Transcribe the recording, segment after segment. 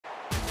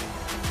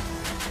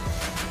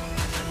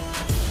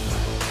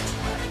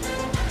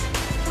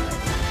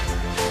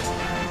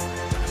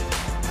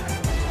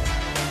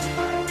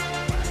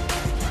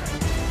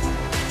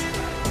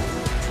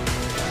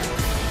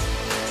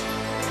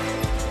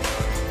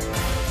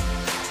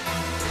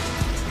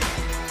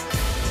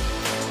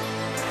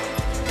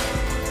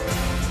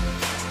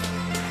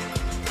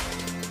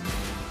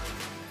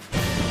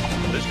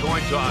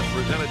toss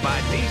presented by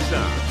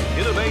Nissan.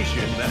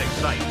 Innovation that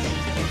excites.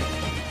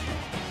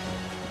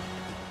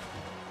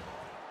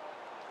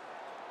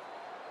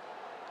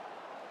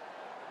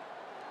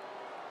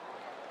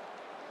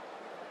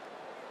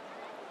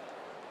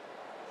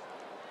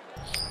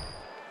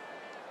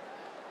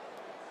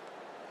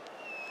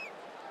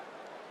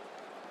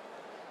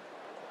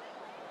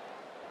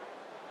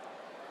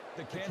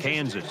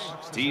 Kansas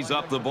tees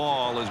up the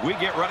ball as we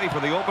get ready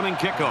for the opening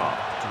kickoff.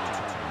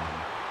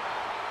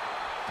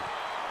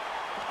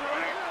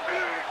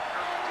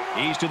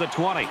 He's to the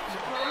 20.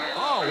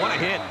 Oh, what a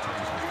hit.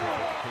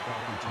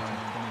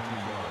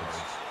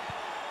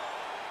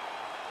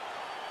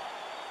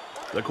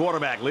 The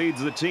quarterback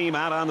leads the team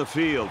out on the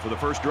field for the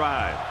first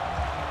drive.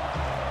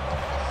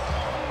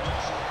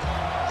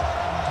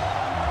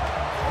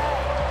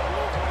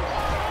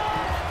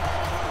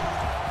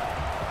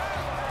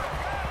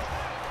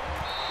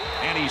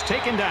 He's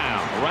taken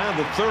down around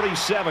the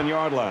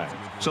 37-yard line.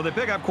 So they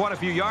pick up quite a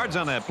few yards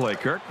on that play,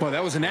 Kirk. Well,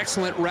 that was an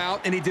excellent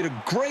route, and he did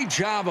a great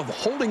job of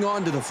holding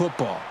on to the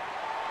football.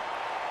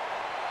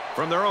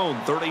 From their own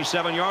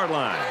 37-yard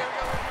line.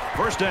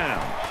 First down.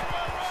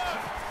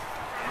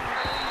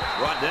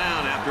 Brought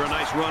down after a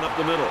nice run up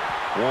the middle.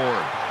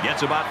 Ward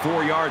gets about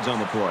 4 yards on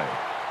the play.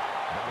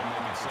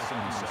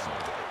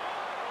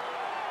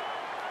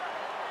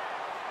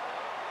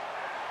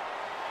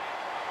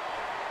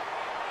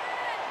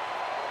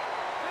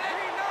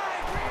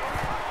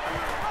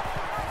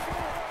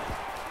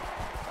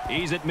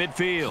 He's at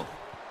midfield.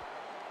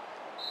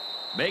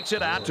 Makes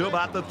it out to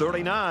about the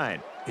 39.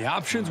 The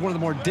option's one of the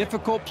more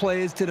difficult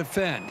plays to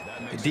defend.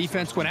 The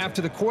defense went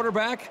after the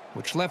quarterback,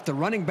 which left the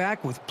running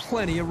back with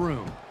plenty of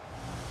room.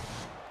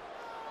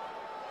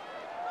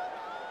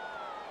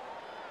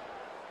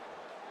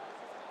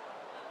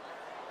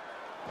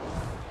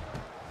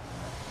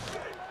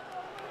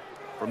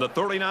 From the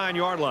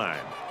 39-yard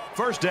line.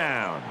 First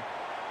down.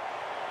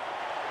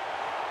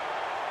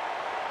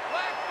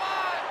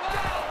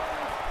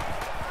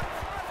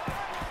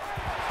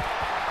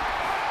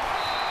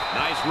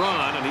 Nice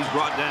run, and he's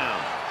brought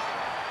down.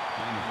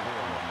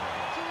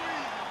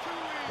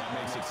 That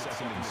makes it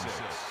 2nd and 6.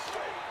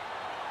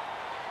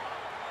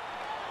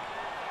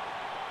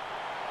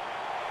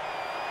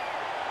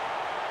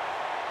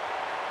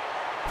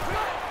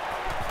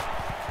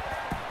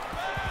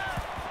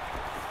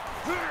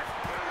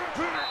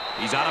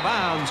 He's out of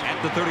bounds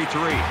at the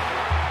 33.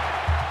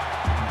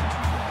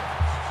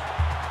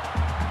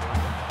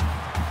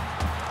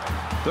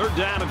 Third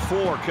down and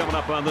 4 coming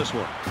up on this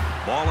one.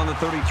 Ball on the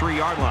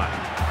 33-yard line.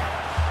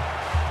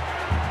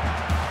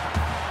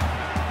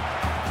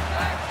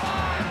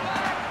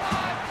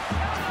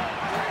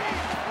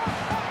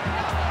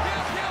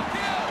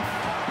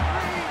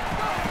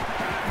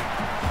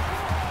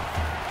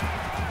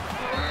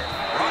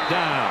 Brought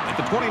down at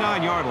the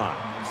 29-yard line.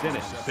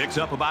 Dennis picks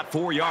up about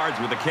 4 yards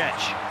with a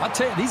catch. I'll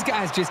tell you, these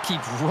guys just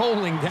keep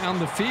rolling down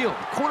the field.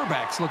 The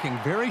quarterback's looking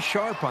very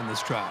sharp on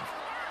this drive.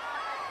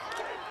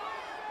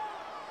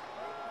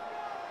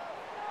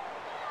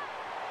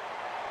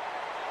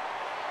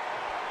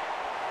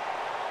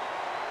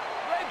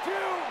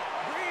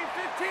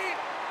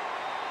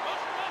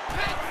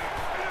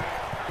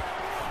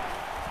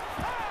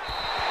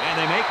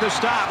 The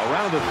stop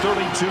around the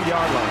 32-yard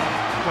line.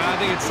 Well, I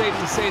think it's safe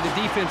to say the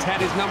defense had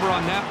his number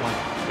on that one.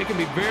 It can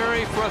be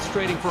very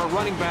frustrating for a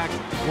running back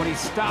when he's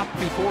stopped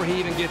before he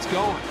even gets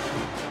going.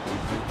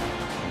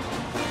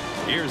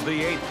 Here's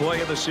the 8th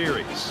play of the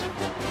series.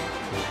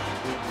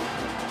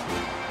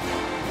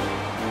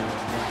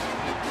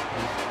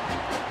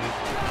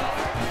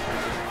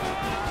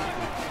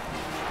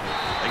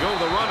 They go to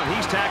the run, and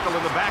he's tackled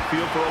in the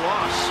backfield for a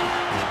loss.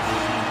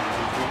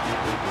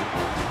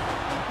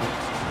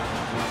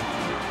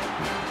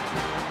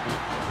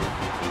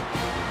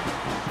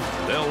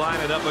 They'll line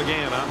it up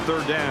again on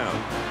third down.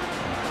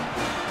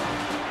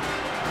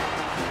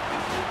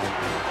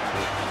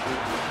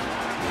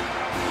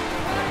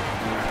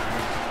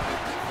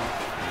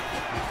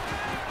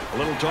 A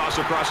little toss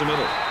across the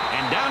middle.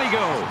 And down he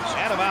goes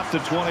at about the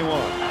 21.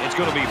 It's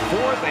going to be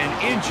 4th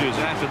and inches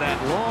after that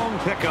long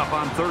pickup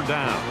on third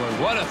down.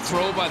 What a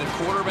throw by the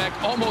quarterback.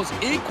 Almost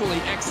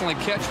equally excellent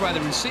catch by the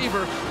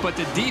receiver, but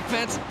the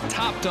defense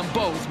topped them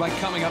both by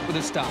coming up with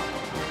a stop.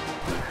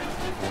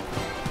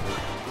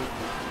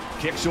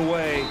 Kicks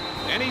away,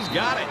 and he's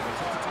got it.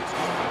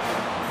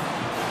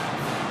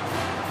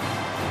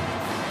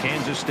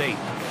 Kansas State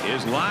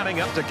is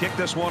lining up to kick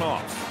this one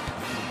off.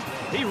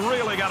 He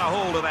really got a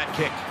hold of that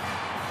kick.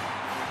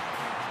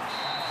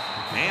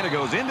 And it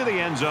goes into the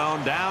end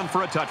zone, down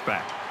for a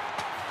touchback.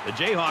 The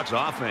Jayhawks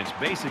offense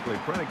basically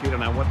predicated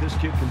on what this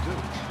kid can do.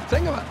 The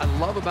thing I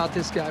love about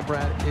this guy,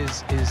 Brad,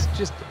 is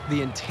just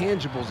the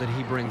intangibles that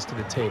he brings to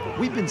the table.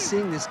 We've been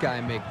seeing this guy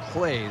make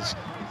plays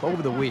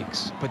over the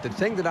weeks, but the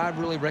thing that I've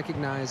really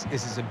recognized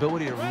is his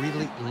ability to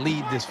really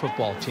lead this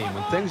football team.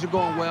 When things are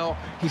going well,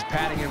 he's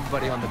patting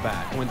everybody on the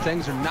back. When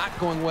things are not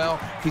going well,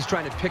 he's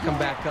trying to pick them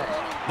back up.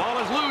 Ball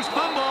is loose,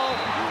 fumble,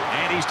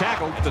 and he's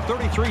tackled at the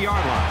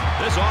 33-yard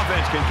line. This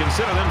offense can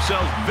consider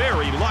themselves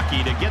very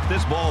lucky to get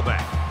this ball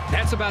back.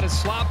 That's about as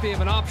sloppy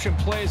of an option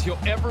play as you'll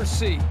ever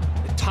see.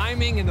 The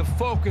timing and the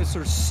focus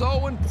are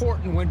so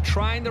important when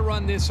trying to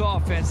run this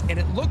offense, and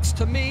it looks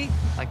to me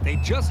like they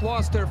just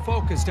lost their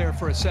focus there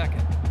for a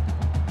second.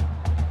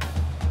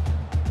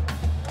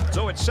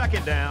 So it's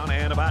second down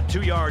and about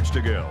 2 yards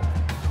to go.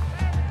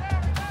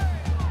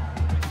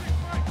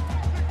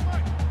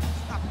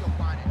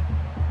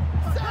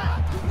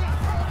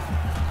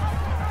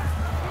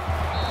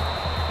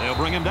 They'll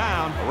bring him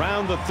down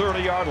around the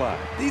 30-yard line.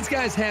 These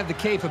guys have the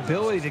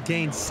capability to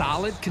gain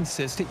solid,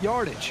 consistent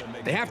yardage.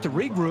 They have to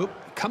regroup,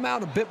 come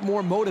out a bit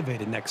more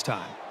motivated next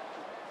time.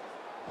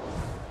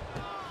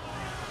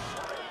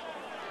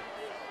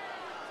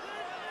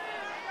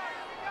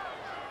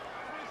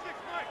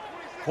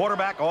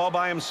 Quarterback all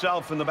by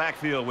himself in the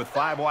backfield with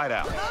 5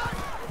 wideouts.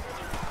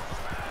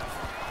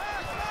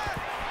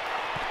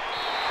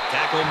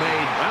 Tackle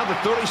made around the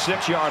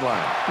 36-yard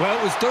line. Well,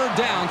 it was third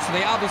down, so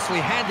they obviously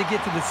had to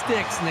get to the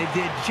sticks, and they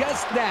did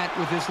just that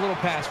with this little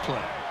pass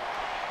play.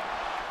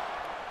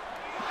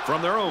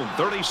 From their own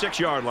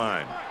 36-yard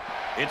line,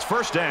 it's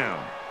first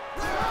down.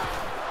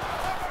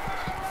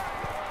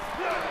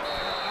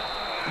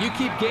 You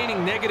keep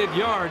gaining negative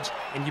yards,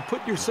 and you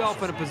put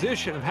yourself in a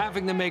position of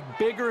having to make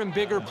bigger and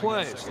bigger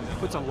plays.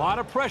 Puts a lot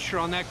of pressure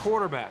on that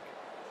quarterback.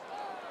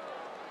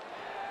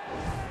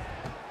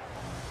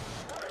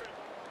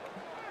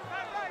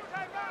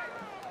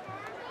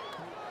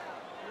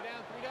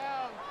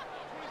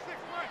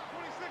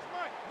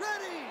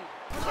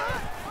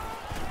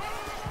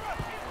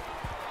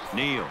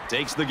 Neal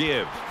takes the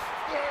give.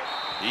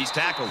 He's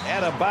tackled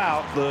at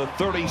about the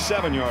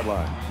 37-yard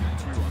line.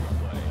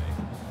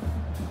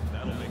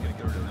 That'll make it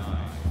 3rd and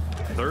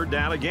 9. Third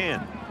down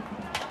again.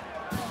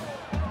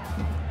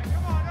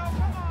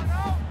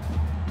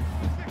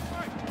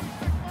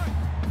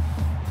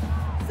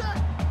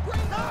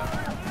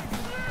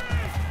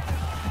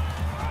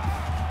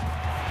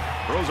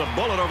 Throws a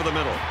bullet over the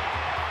middle.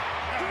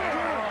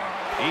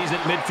 He's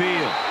at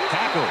midfield.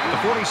 Tackled at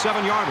the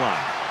 47-yard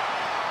line.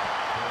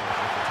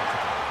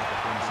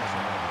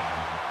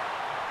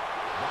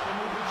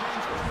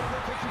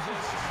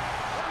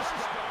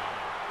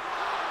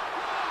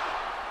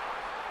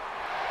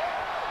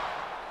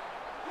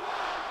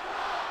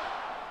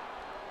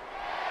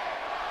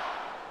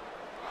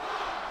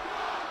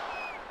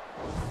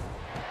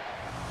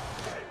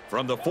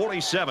 From the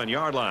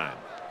 47-yard line.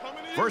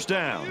 First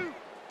down. 26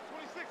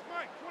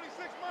 Mike.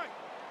 26 Mike.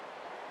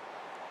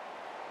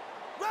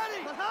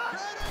 Ready.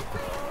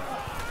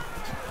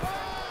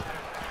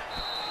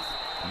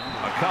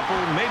 A couple,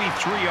 maybe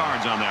 3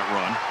 yards on that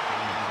run.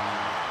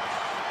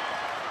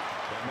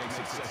 That makes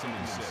it 2nd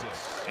and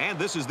 6. And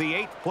this is the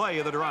 8th play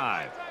of the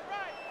drive.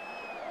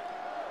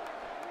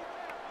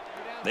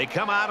 They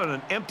come out in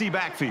an empty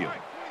backfield.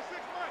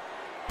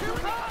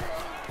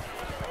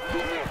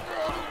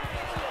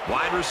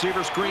 Wide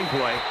receiver screen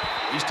play.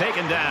 He's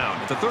taken down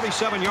at the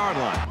 37-yard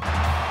line.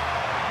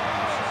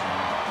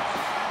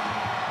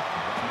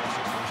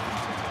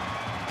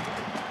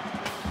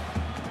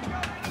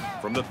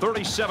 From the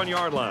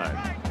 37-yard line,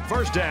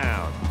 first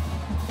down.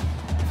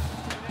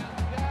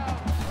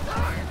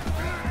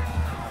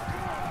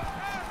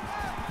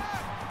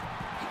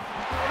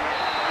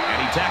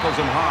 And he tackles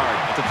him hard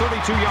at the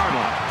 32-yard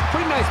line.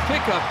 Pretty nice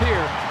pickup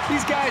here.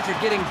 These guys are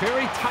getting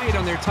very tight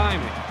on their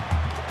timing.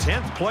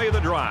 10th play of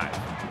the drive.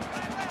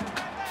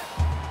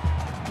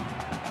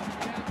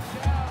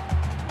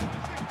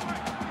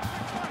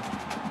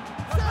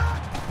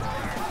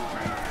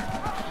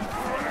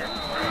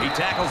 He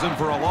tackles him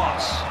for a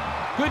loss.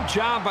 Good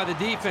job by the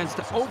defense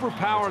to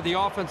overpower the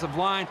offensive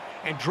line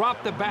and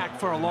drop the back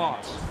for a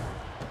loss.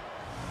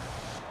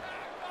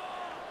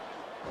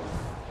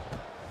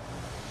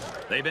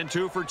 They've been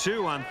 2 for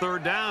 2 on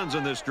third downs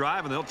in this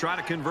drive, and they'll try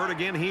to convert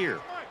again here.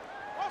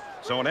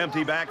 So an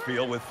empty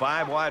backfield with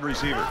 5 wide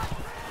receivers.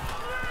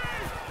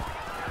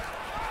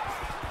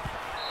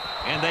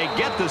 And they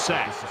get the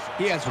sack.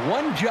 He has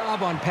one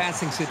job on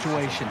passing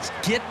situations,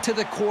 get to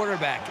the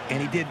quarterback,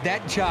 and he did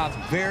that job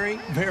very,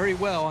 very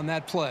well on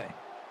that play.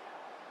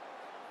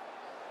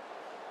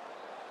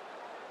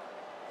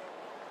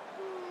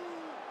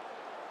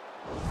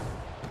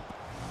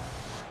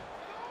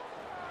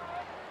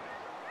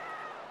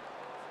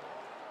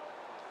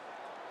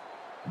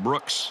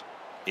 Brooks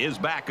is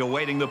back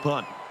awaiting the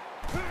punt.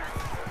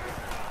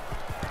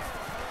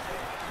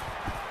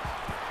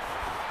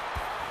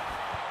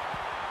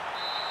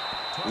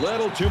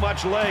 Little too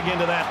much leg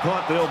into that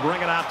punt. They'll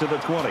bring it out to the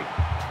 20.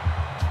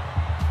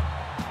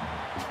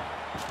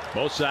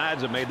 Both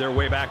sides have made their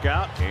way back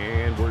out,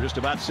 and we're just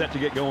about set to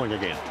get going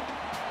again.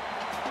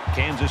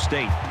 Kansas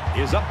State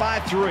is up by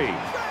 3.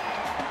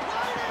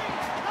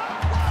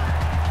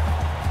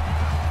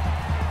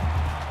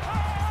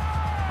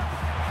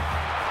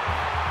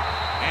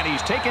 And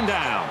he's taken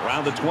down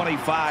around the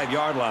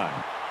 25-yard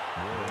line.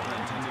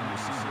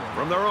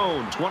 From their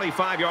own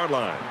 25-yard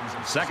line,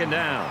 second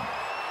down.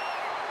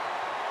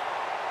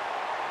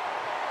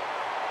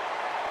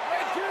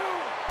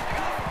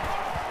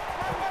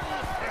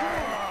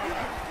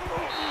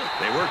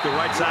 They work the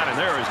right side, and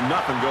there is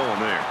nothing going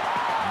there.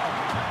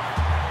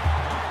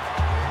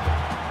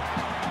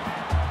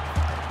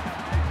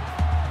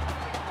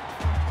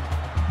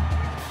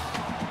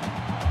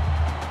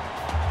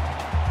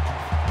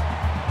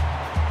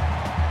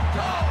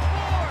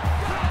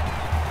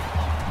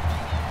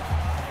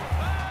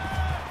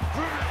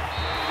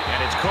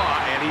 And it's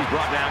caught, and he's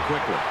brought down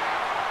quickly.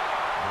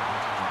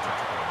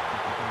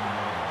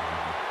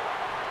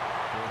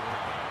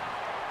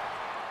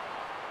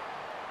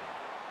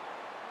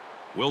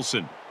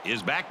 Wilson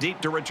is back deep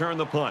to return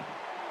the punt.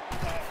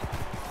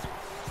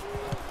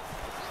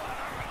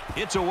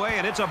 It's away,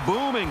 and it's a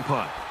booming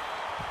punt.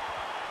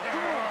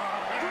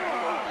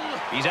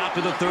 He's out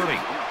to the 30.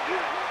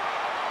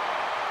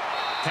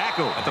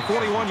 Tackle at the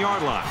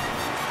 41-yard line.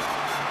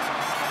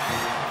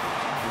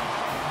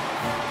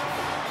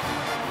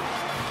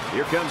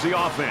 Here comes the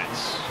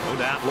offense. No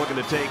doubt looking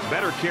to take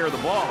better care of the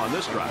ball on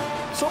this drive.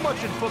 So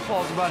much in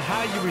football is about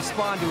how you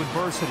respond to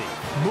adversity.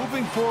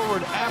 Moving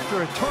forward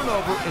after a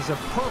turnover is a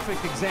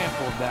perfect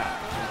example of that.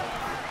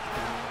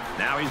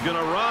 Now he's going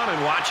to run,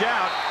 and watch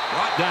out.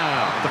 Brought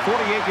down at the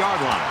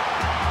 48-yard line.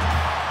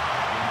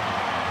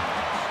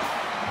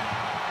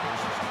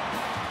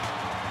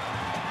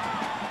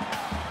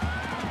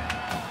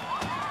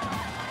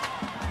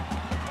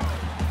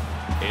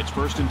 It's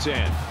 1st and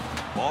 10.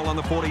 Ball on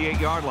the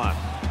 48-yard line.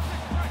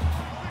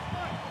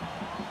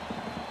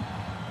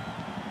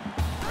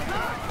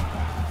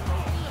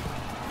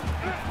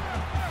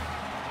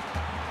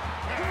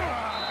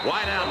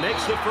 Wide out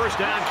makes the first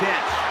down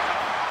catch.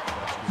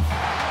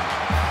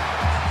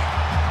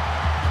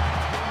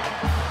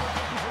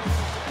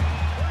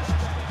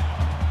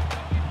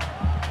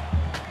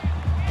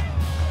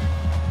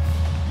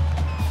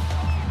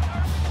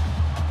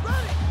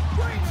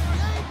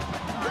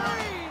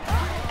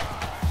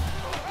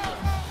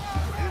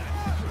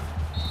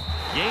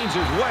 Gains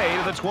his way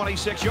to the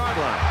 26-yard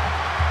line.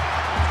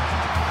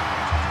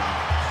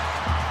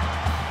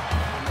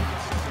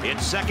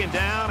 It's 2nd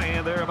down,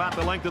 and they're about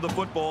the length of the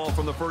football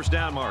from the first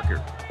down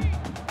marker.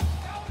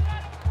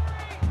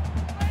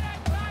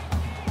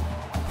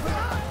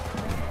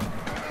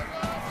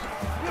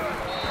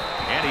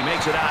 And he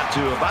makes it out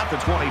to about the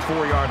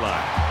 24-yard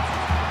line.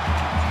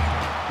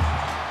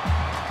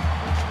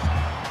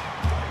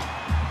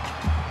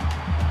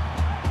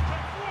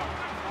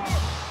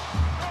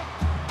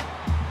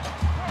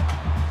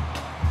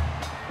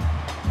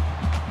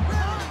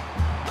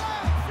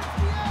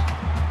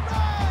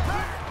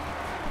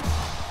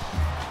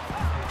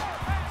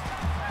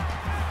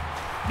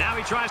 Now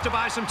he tries to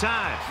buy some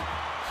time.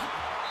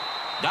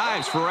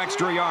 Dives for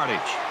extra yardage.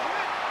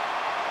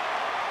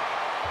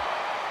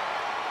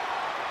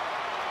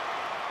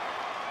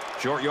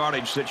 Short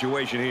yardage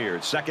situation here.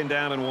 It's 2nd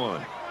down and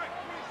 1.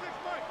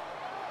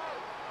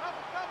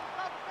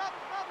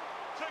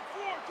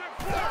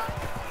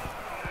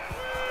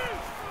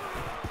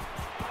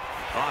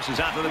 Tosses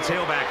out to the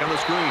tailback on the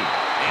screen.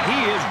 And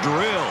he is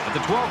drilled at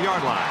the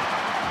 12-yard line.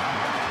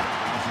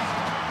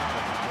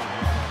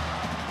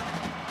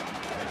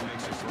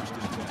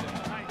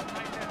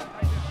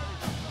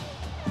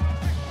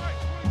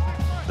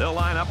 They'll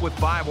line up with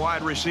 5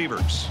 wide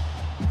receivers.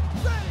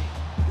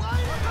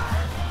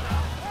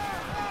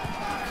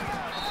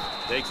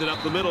 Takes it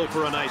up the middle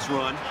for a nice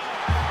run.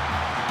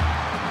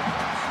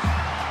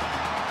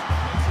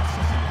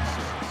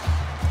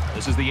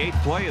 This is the 8th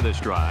play of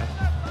this drive.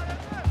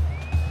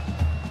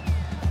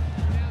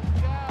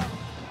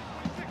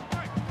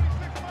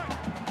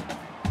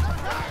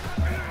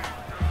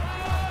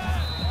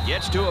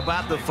 Gets to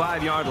about the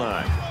 5-yard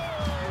line.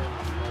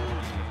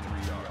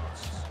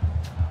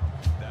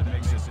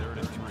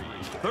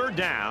 Third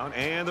down,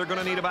 and they're going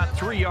to need about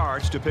 3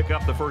 yards to pick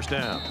up the first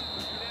down.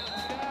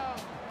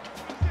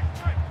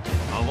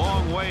 A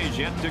long ways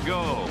yet to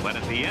go, but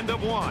at the end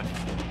of one,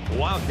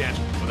 Wildcats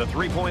with a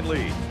 3-point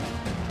lead.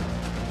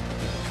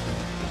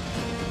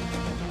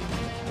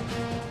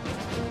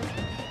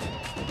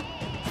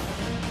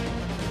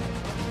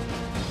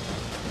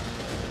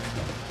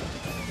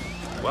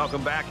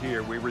 Welcome back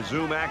here. We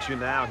resume action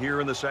now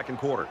here in the second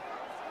quarter.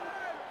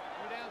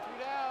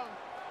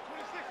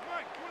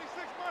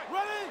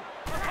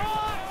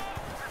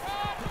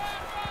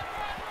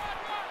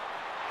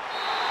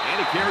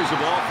 Carries the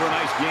ball for a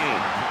nice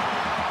gain.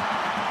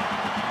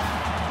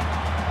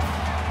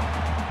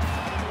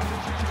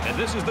 And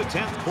this is the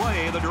 10th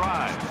play of the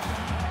drive.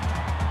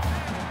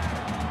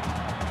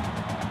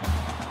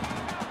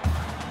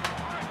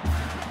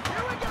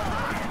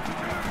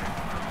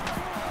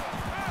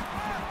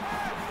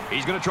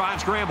 He's going to try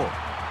and scramble.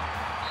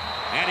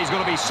 And he's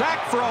going to be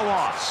sacked for a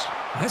loss.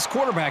 This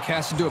quarterback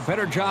has to do a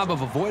better job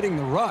of avoiding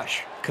the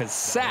rush, because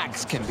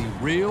sacks can be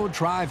real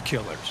drive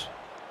killers.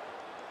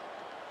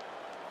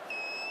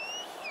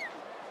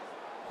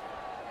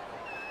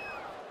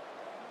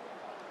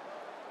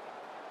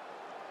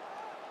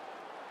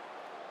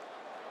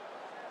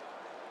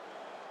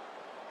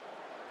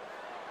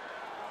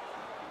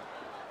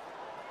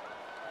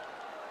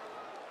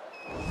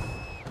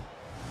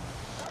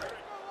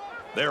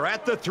 They're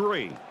at the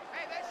 3.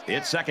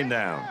 It's 2nd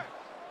down.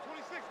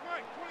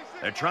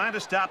 They're trying to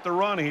stop the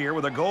run here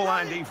with a goal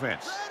line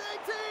defense.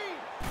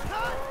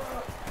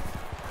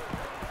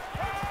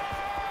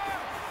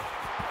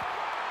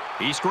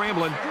 He's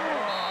scrambling.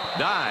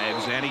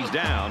 Dives, and he's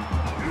down.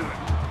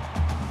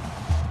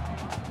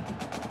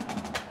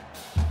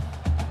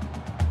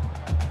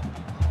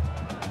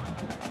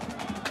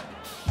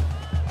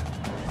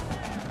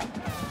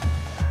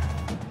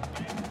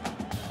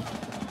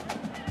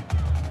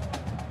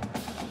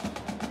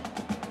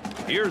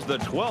 Here's the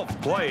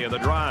 12th play of the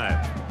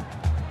drive.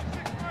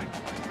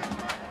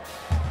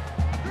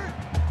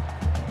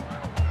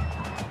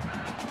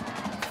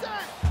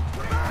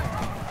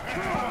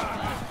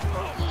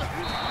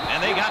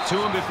 And they got to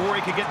him before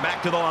he could get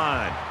back to the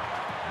line.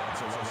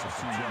 That's a loss of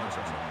 2 yards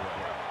on the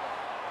play.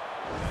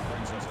 That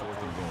brings us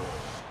 4th and goal.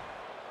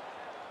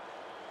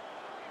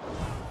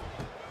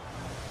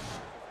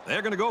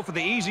 They're going to go for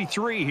the easy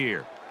 3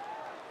 here.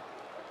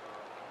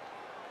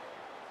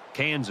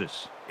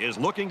 Kansas is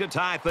looking to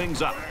tie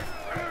things up.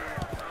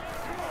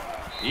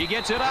 He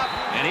gets it up,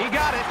 and he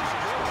got it.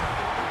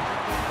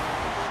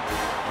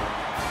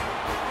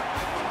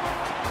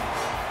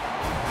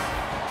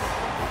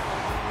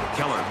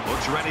 Keller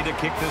looks ready to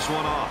kick this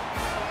one off.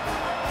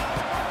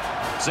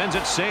 Sends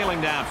it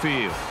sailing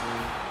downfield.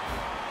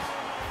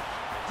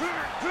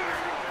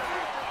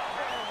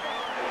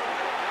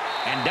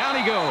 And down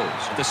he goes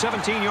at the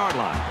 17-yard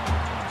line.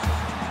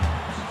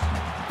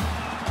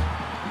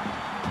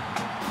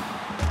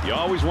 You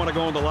always want to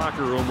go in the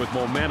locker room with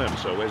momentum,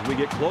 so as we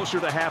get closer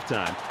to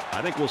halftime,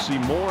 I think we'll see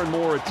more and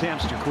more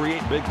attempts to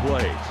create big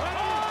plays.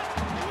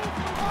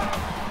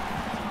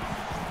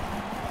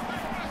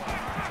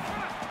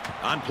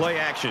 On play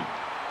action.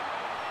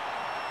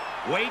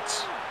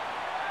 Waits.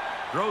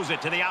 Throws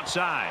it to the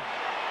outside.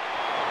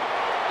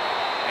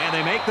 And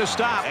they make the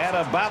stop at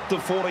about the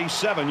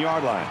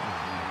 47-yard line.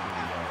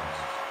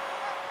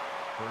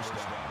 First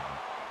down.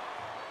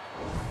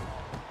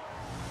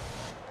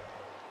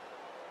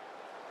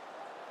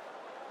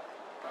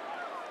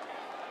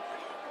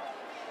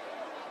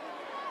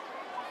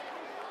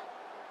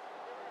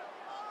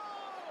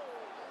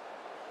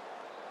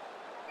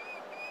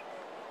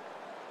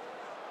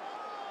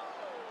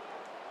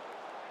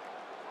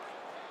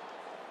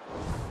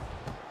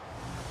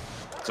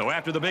 So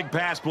after the big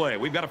pass play,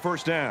 we've got a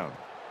first down.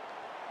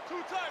 2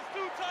 times, 2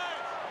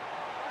 times.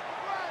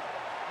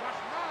 Watch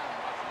 9,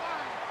 watch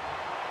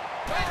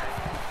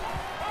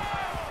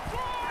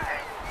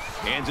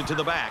 9. Hands it to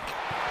the back.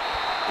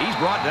 He's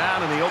brought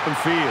down in the open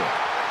field.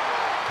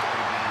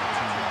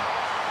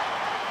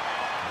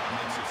 That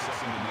makes it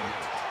 2nd and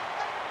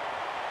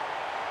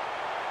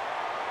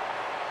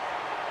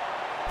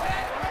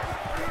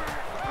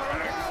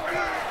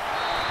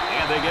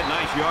 8. And they get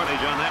nice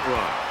yardage on that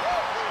run.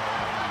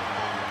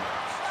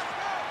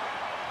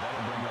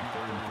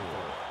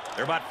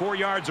 They're about 4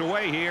 yards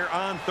away here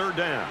on 3rd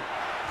down.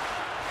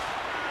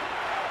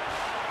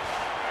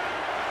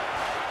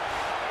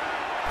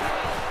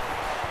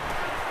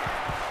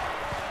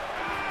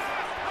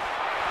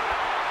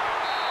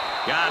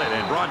 Got it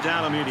and brought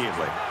down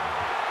immediately.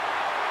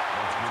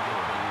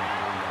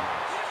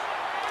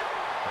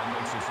 That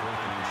makes it 4th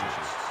and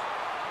inches.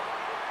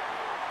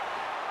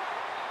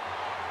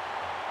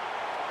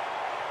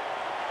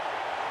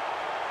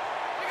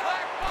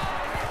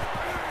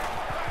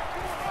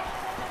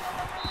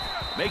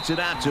 Makes it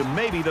out to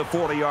maybe the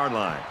 40-yard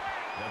line.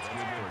 That's good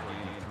for a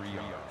gain of 3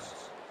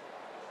 yards.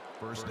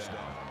 First down.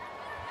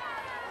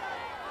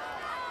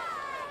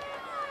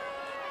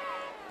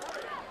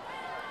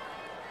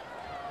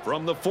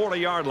 From the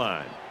 40-yard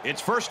line, it's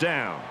first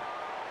down.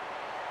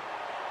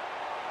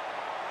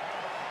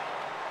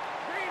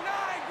 Green 9,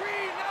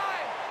 green 9.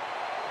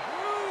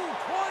 Blue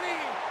 20.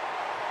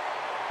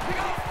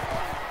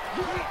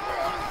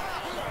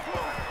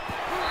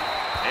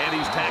 And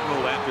he's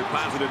tackled after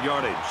positive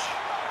yardage.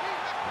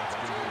 That's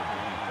good for a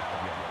gain of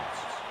 5 yards.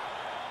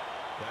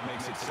 That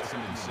makes it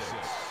 2nd and 6.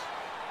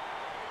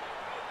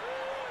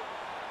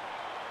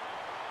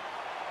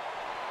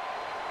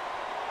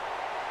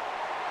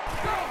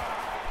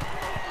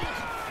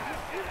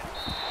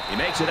 He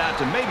makes it out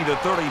to maybe the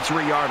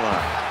 33-yard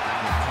line.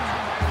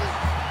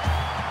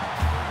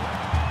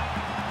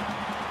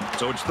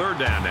 So it's 3rd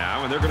down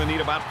now, and they're going to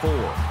need about 4.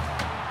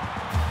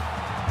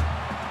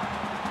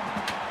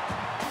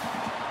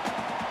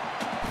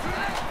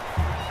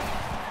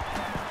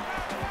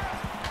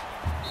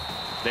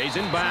 Stays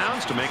in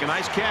bounds to make a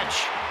nice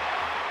catch.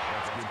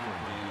 That's good for a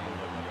gain of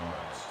 11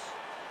 yards.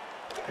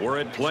 We're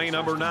at play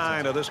number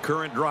 9 of this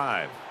current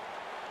drive.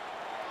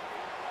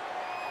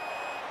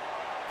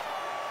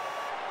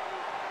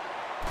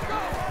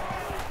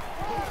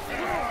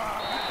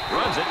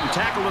 Runs it and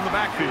tackled in the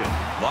backfield.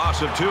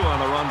 Loss of 2 on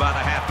the run by the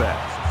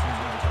halfback.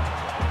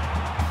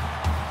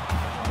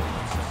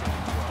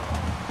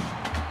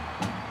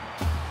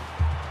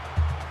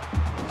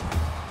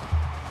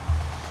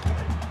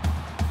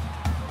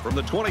 From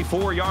the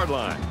 24-yard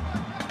line,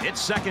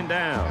 it's 2nd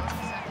down.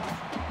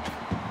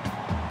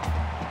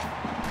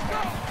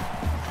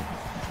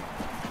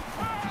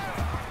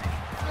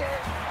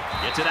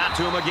 Gets it out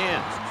to him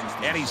again.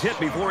 And he's hit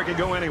before he can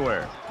go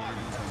anywhere. Gain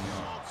of 10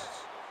 yards.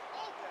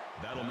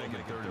 That'll make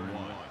it 3rd and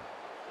 1.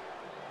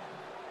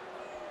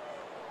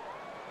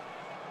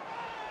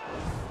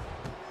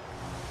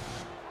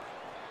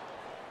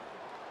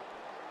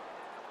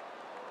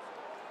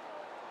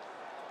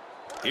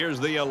 Here's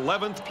the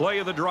 11th play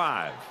of the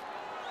drive.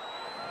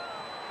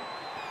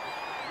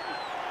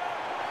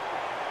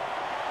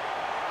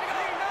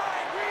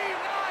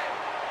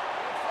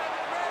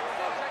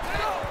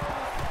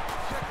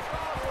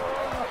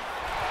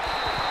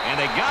 And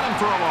they got him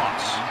for a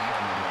loss.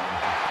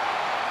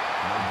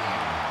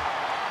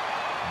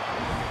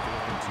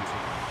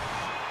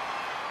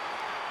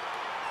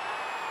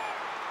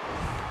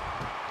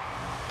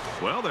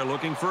 Well, they're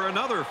looking for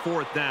another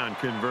 4th down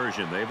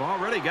conversion. They've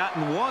already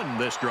gotten one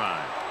this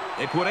drive.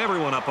 They put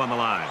everyone up on the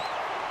line.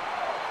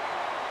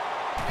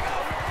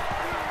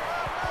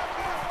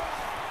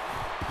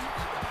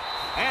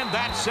 And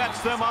that sets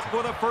them up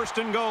with a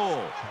 1st and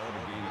goal.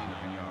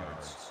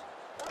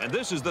 And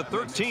this is the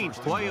 13th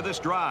play of this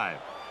drive.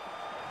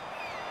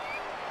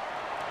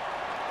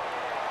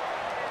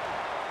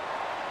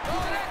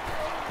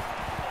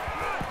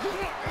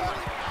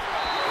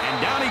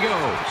 And down he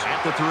goes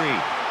at the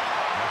 3.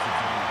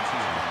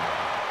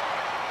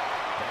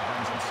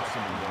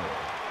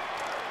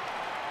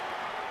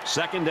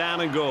 Second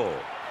down and goal.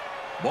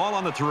 Ball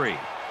on the 3.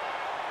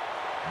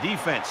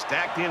 Defense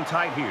stacked in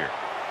tight here.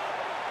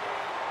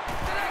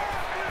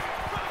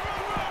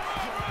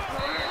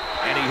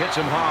 And he hits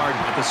him hard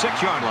at the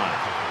 6-yard line.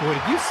 Boy,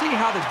 did you see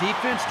how the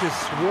defense just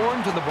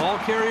swarmed to the ball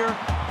carrier?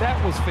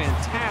 That was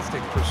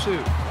fantastic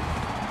pursuit.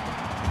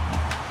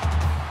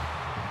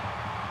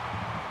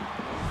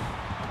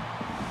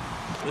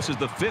 This is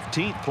the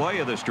 15th play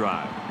of this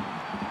drive.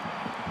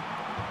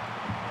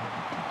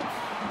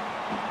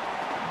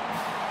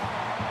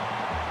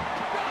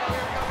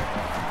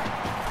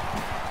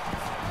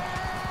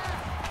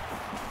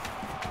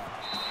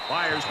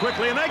 Fires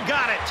quickly, and they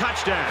got it.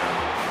 Touchdown.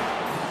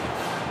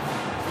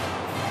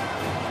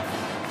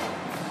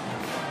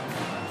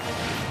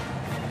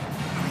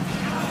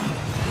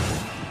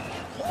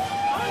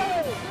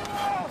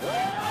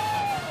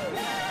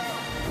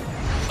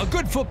 A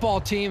good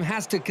football team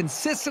has to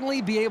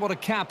consistently be able to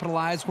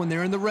capitalize when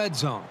they're in the red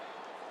zone.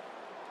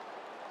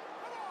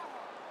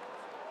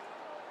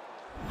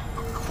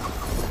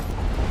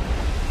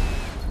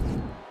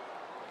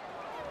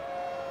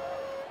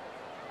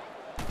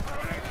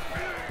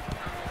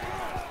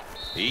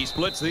 He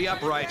splits the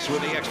uprights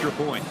with the extra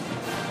point.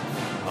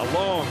 A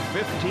long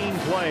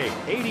 15-play,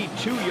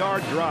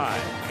 82-yard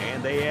drive,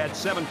 and they add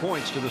 7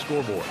 points to the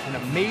scoreboard. An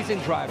amazing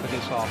drive for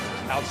this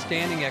offense.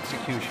 Outstanding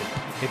execution.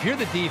 If you're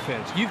the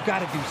defense, you've got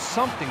to do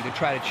something to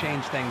try to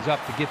change things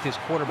up to get this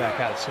quarterback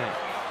out of sync.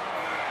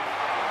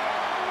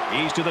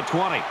 He's to the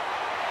 20,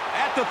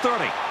 at the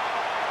 30.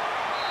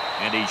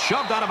 And he's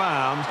shoved out of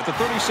bounds at the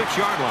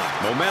 36-yard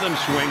line. Momentum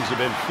swings have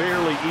been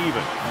fairly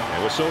even.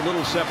 And with so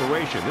little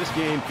separation, this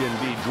game can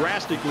be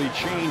drastically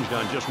changed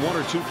on just 1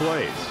 or 2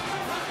 plays.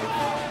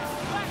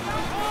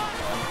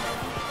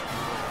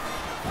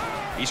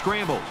 He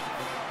scrambles.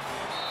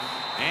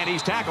 And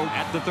he's tackled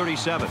at the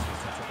 37.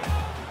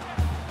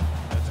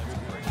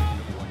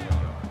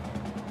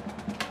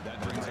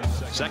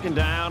 Second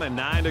down and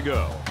 9 to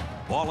go.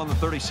 Ball on the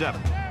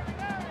 37.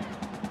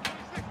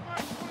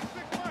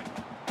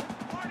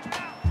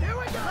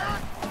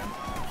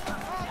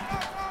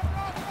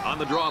 On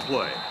the draw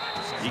play.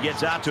 He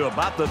gets out to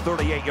about the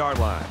 38-yard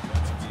line.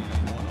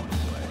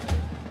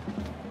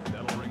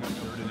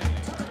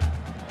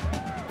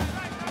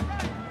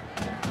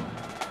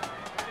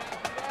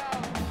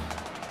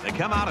 They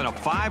come out in a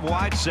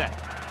 5-wide set.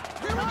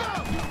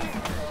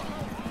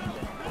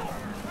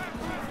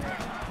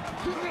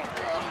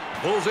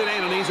 Pulls it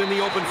in, and he's in the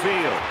open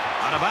field.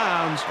 Out of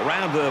bounds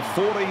around the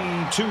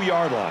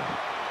 42-yard line.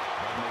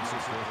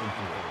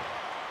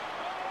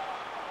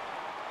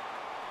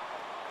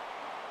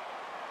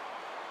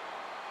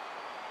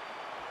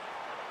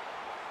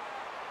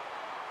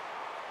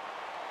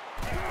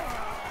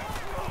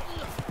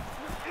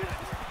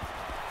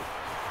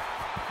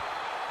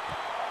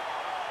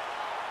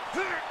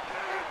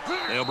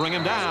 They'll bring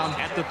him down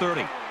at the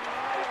 30.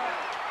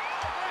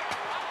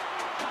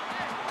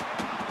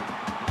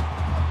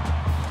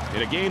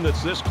 In a game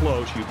that's this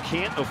close, you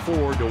can't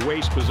afford to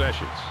waste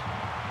possessions.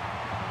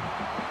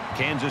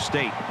 Kansas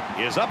State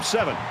is up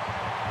 7.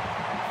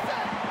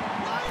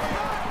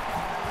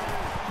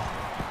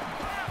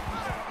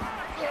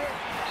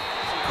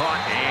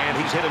 Caught, and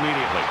he's hit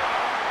immediately.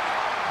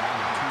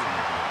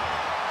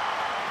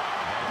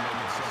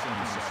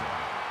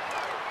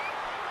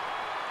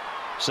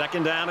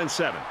 Second down and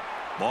 7.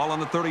 Ball on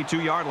the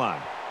 32-yard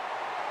line.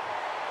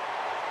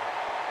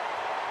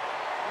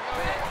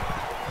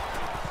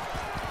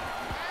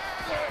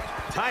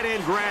 Tight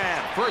end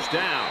grab, first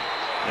down.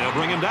 They'll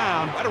bring him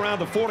down right around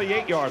the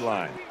 48-yard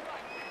line.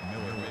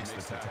 Miller makes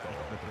the tackle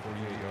at the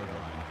 48-yard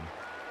line.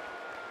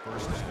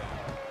 First down.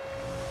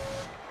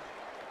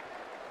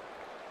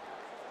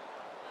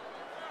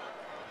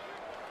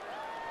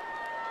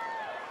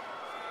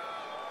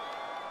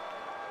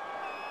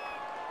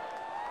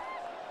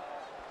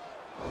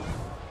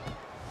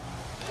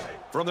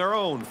 From their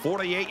own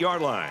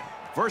 48-yard line.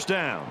 First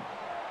down.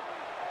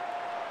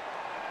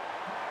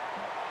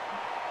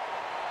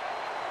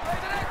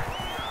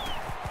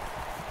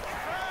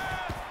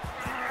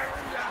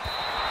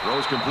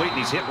 Throws complete, and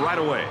he's hit right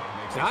away.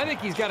 Now, I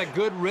think he's got a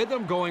good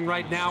rhythm going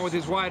right now with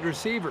his wide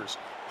receivers.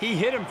 He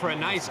hit him for a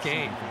nice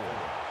gain.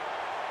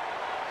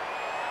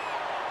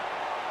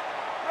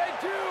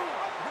 Red 2,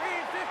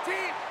 green 15.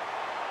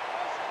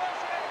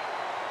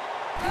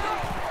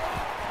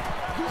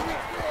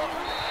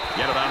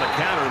 Get it on the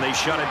counter, and they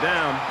shut it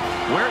down.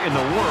 Where in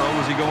the world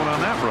was he going on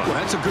that run? Well,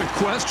 that's a good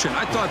question.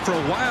 I thought for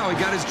a while he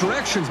got his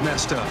directions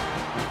messed up.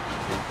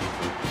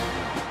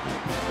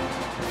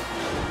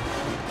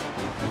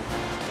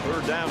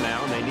 Third down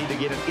now, and they need to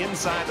get it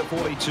inside the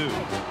 42.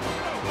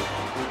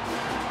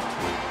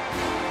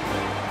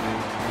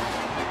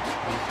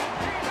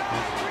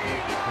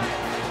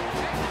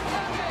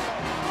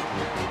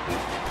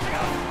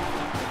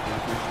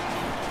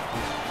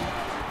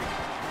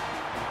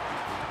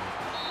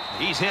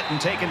 He's hit and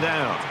taken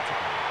down.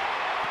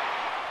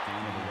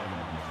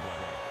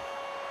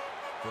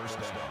 First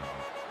down.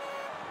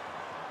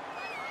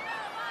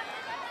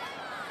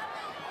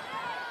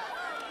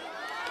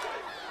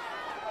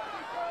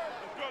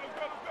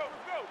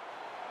 Let's go.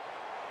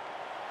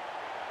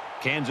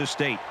 Kansas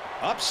State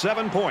up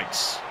 7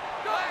 points.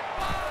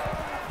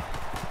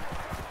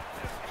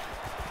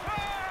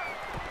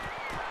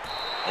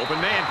 Open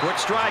man, quick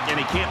strike, and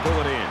he can't pull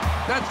it in.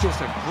 That's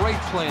just a great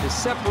play to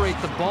separate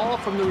the ball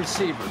from the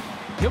receiver.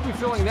 He'll be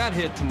feeling that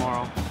hit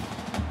tomorrow.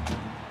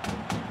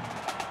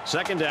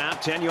 Second down,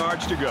 10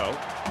 yards to go.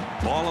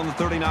 Ball on the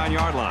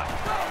 39-yard line.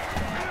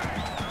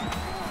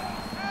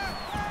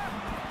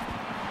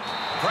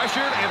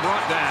 Pressured and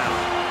brought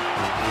down.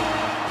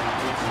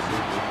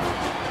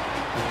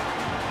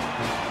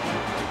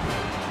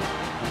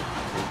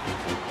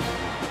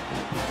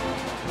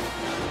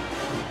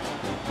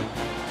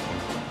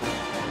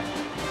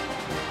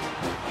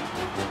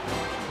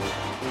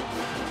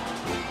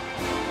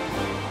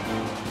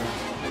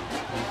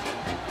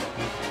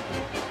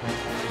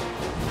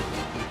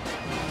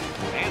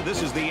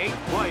 This is the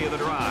 8th play of the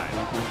drive.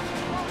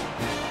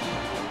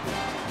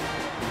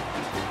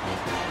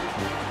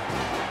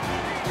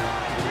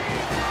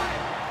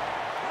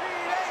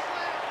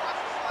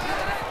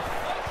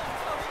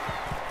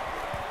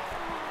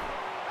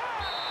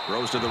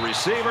 Throws to the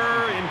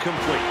receiver,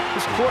 incomplete.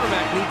 This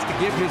quarterback needs to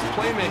give his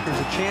playmakers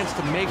a chance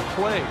to make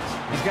plays.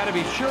 He's got to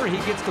be sure he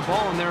gets the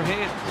ball in their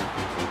hands.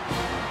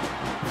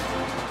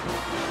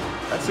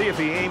 Let's see if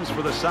he aims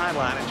for the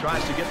sideline and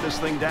tries to get this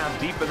thing down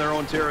deep in their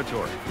own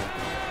territory.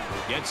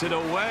 Gets it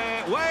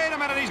away. Wait a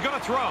minute, he's going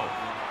to throw.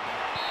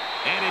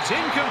 And it's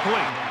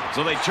incomplete.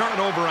 So they turn it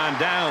over on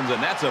downs,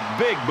 and that's a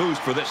big boost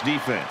for this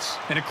defense.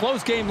 In a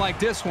close game like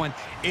this one,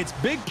 it's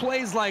big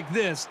plays like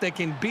this that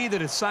can be the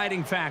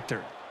deciding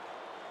factor.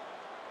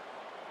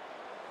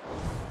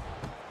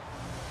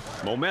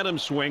 Momentum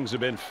swings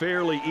have been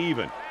fairly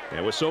even.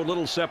 And with so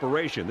little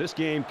separation, this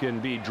game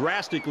can be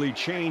drastically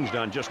changed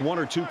on just 1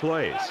 or 2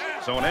 plays.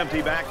 So an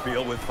empty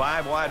backfield with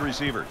 5 wide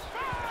receivers.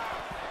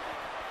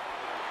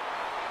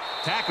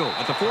 Tackle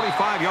at the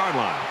 45-yard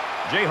line.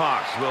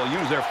 Jayhawks will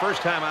use their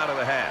first time out of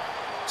the half.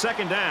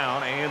 Second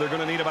down, and they're going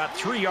to need about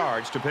 3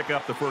 yards to pick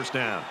up the first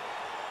down.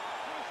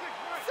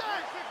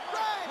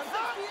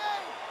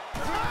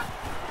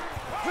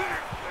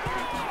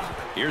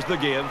 Here's the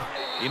give.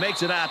 He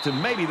makes it out to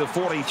maybe the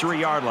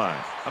 43-yard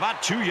line.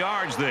 About 2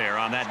 yards there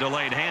on that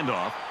delayed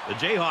handoff. The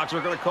Jayhawks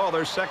are going to call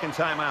their second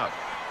timeout.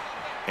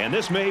 And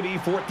this may be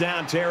 4th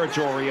down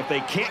territory if they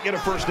can't get a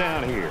first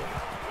down here.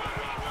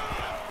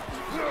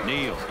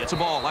 Neal gets a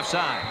ball left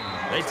side.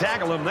 They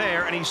tackle him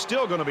there, and he's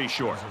still going to be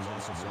short.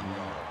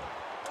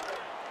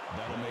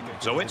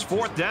 So it's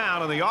 4th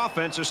down, and the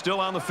offense is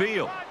still on the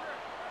field.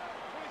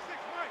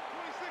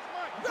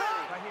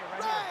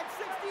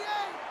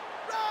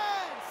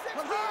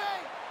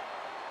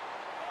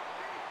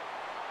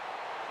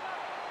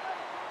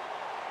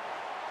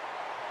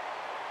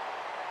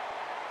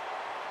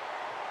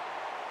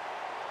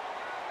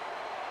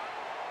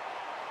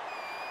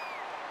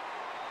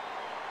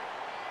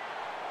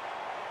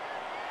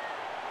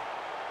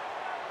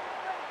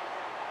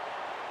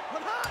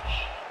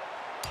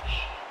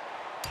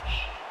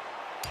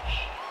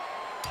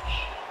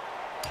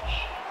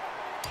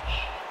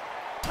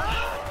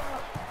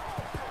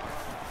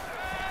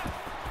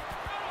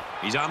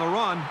 He's on the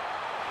run.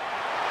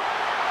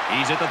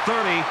 He's at the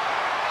 30.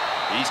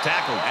 He's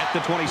tackled at the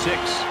 26.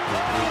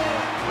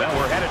 Well,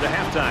 we're headed to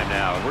halftime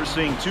now, and we're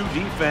seeing 2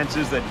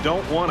 defenses that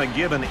don't want to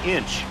give an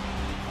inch.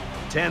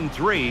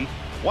 10-3,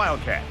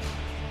 Wildcats.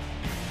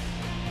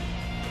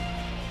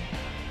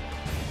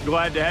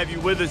 Glad to have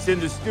you with us in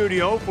the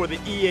studio for the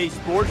EA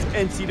Sports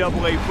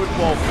NCAA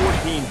Football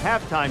 14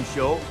 halftime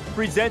show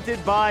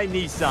presented by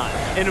Nissan.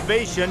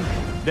 Innovation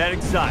that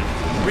exciting.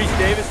 Reese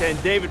Davis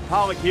and David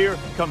Pollack here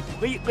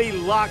completely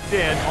locked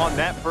in on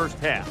that first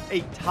half.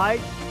 A tight,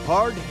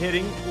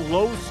 hard-hitting,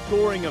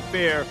 low-scoring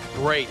affair.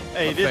 Great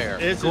affair.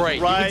 This Great.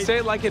 Is right, you can say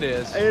it like it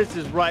is. This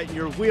is right in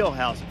your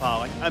wheelhouse,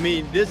 Pollack. I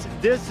mean, this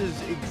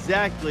is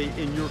exactly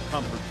in your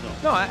comfort zone.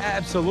 No,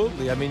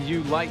 absolutely. I mean,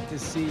 you like to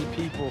see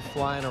people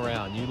flying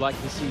around. You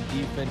like to see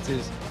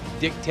defenses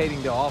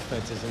dictating to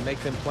offenses and make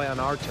them play on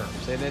our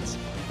terms. And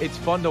it's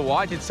fun to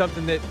watch. It's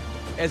something that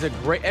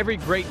every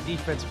great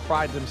defense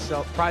prides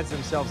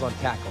themselves on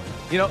tackling.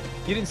 You know,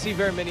 you didn't see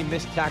very many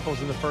missed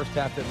tackles in the first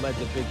half that led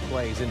to big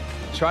plays, and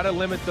try to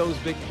limit those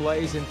big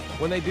plays, and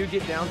when they do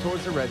get down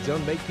towards the red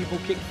zone, make people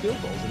kick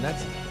field goals. And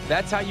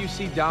that's how you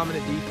see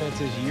dominant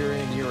defenses year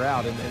in, year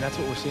out, and that's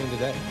what we're seeing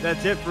today.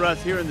 That's it for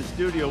us here in the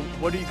studio.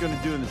 What are you going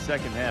to do in the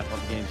second half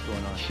while the game's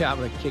going on? Yeah, I'm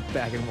going to kick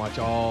back and watch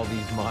all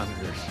these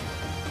monitors.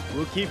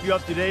 We'll keep you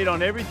up to date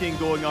on everything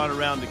going on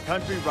around the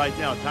country. Right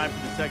now, time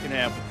for the second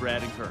half with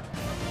Brad and Kirk.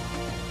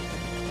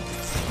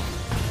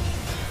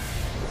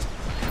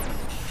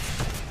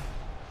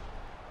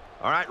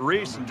 All right,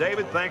 Reese and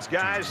David, thanks,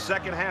 guys.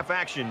 Second half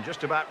action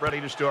just about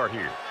ready to start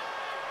here.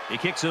 He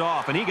kicks it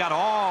off, and he got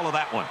all of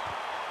that one.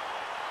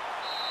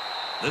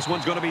 This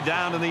one's going to be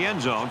down in the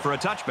end zone for a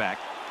touchback.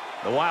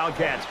 The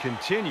Wildcats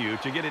continue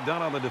to get it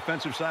done on the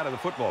defensive side of the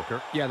football,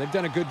 Kirk. Yeah, they've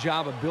done a good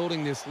job of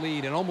building this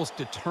lead and almost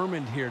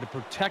determined here to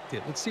protect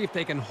it. Let's see if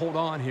they can hold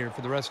on here for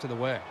the rest of the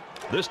way.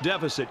 This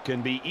deficit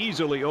can be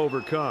easily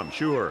overcome,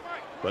 sure.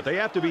 But they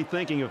have to be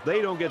thinking if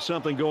they don't get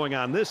something going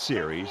on this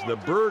series, the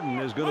burden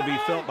is going to be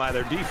felt by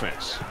their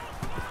defense.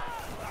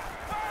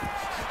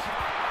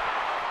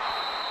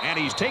 And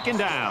he's taken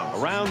down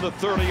around the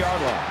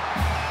 30-yard line.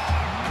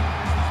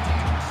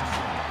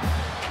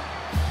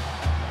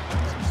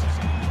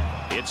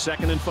 It's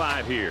 2nd and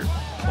 5 here.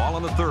 Ball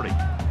on the 30.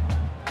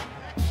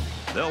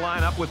 They'll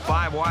line up with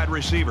 5 wide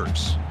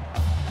receivers.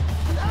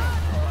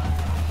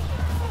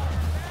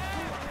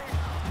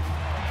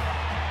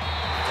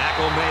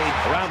 Tackle made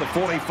around the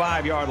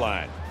 45-yard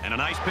line. And a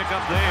nice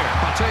pickup there.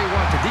 I'll tell you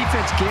what, the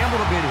defense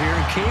gambled a bit here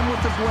and came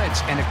with the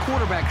blitz, and the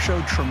quarterback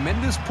showed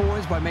tremendous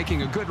poise by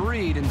making a good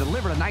read and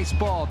delivered a nice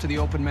ball to the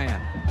open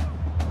man.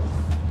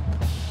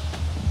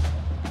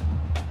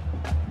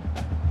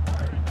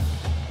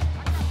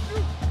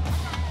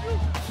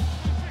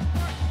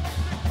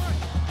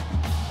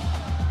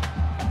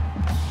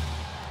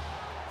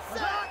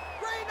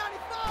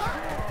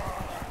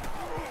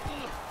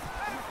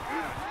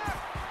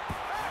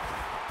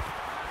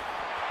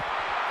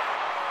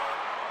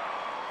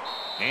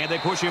 And they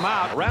push him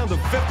out around the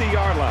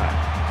 50-yard line.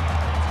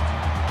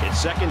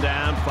 It's 2nd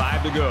down,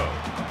 5 to go.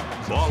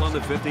 Ball on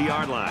the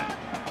 50-yard line.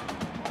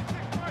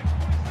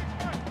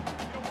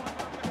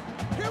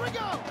 Here we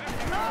go.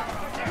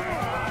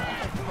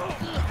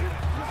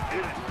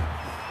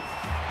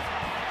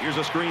 Here's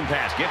a screen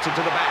pass. Gets it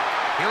to the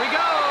back. Here he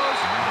goes.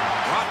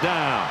 Brought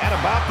down at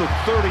about the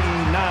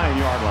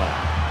 39-yard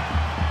line.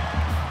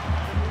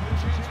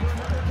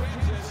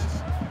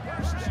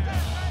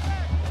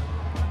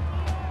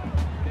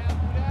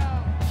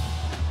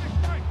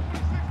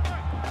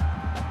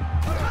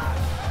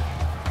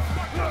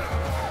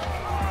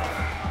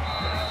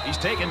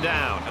 Taken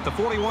down at the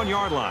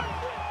 41-yard line.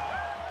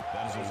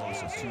 That is a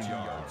loss of 2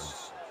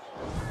 yards.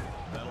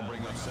 That'll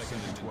bring up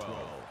 2nd and 12.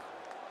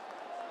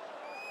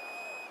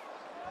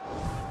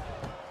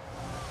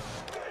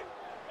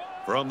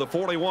 From the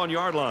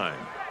 41-yard line,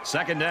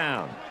 2nd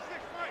down.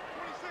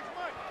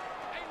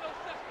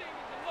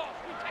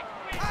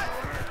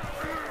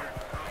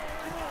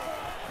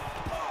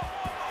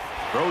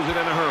 Throws it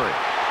in a hurry.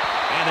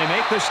 And they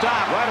make the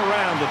stop right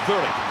around the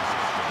 30.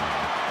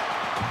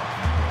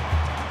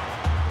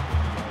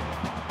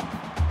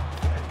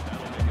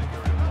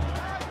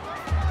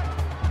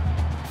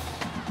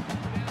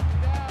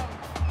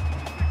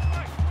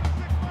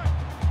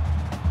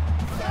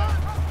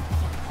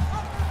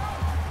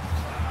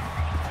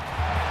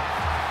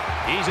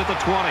 He's at the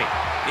 20,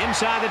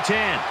 inside the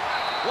 10.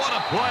 What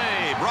a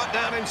play, brought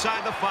down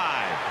inside the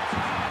 5.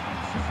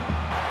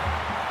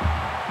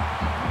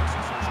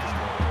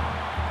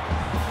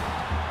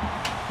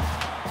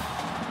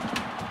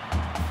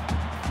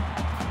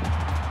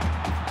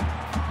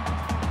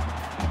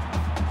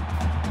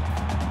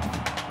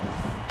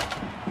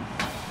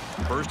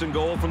 First and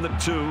goal from the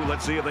 2.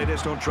 Let's see if they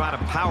just don't try to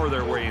power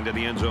their way into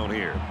the end zone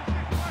here.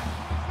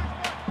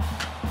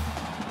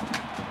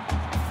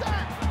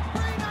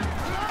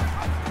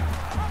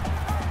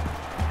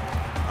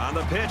 On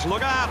the pitch,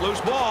 look out,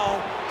 loose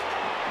ball.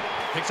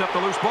 Picks up the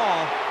loose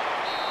ball.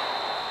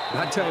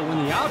 I tell you,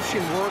 when the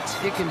option works,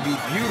 it can be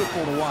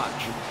beautiful to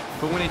watch.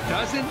 But when it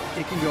doesn't,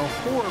 it can go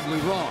horribly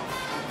wrong.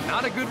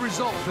 Not a good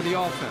result for the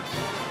offense.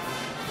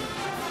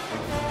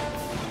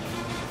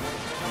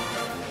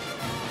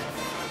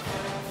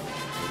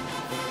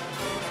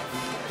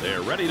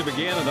 They're ready to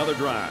begin another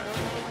drive.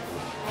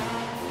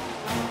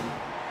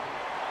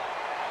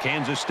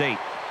 Kansas State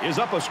is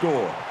up a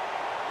score.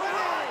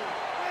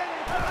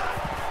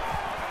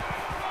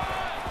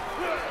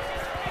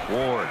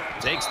 Ward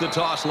takes the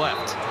toss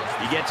left.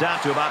 He gets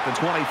out to about the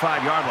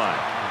 25-yard line.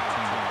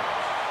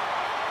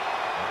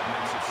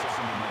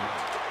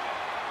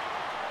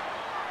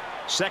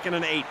 Second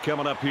and 8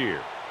 coming up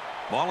here.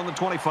 Ball on the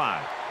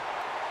 25.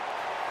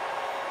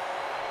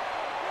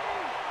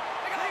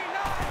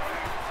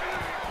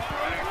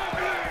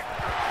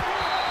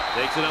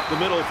 Takes it up the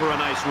middle for a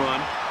nice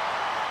run.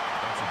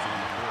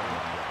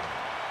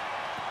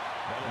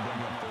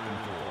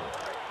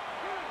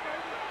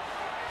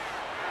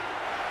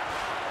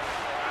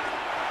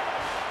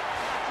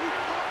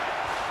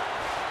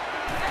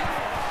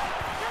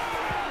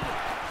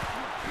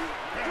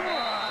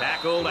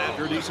 Tackled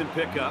after a decent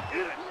pickup.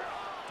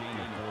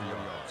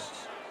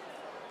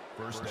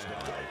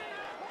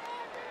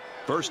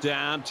 First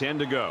down, 10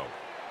 to go.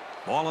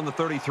 Ball on the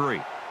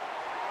 33.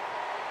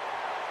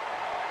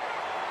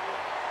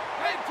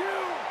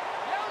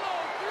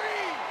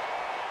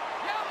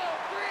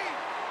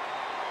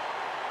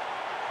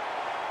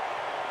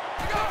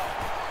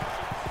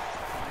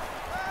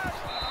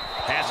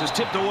 Pass is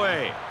tipped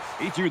away.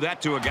 He threw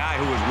that to a guy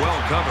who was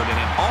well covered and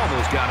it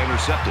almost got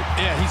intercepted.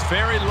 Yeah, he's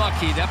very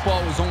lucky that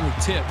ball was only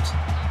tipped.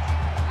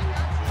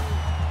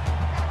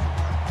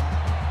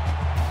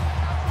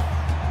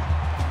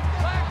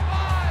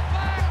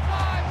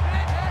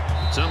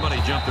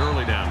 Somebody jumped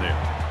early down there.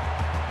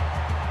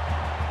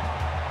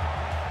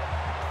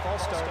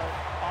 False start.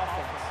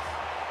 Offense.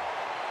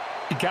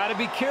 You got to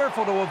be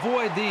careful to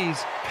avoid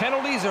these.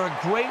 Penalties are a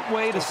great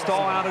way to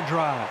stall out a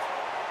drive.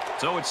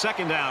 So it's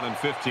second down and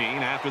 15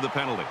 after the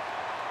penalty.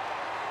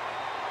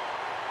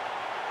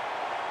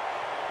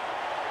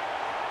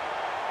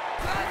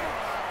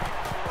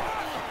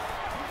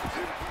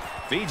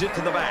 Feeds it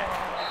to the back.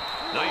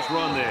 Nice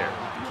run there.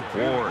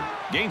 Ward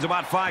gains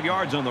about 5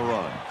 yards on the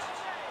run.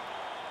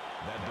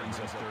 That brings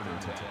us 3rd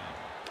and 10.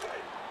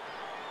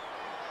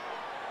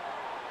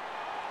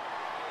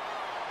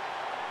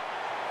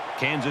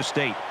 Kansas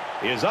State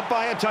is up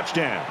by a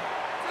touchdown.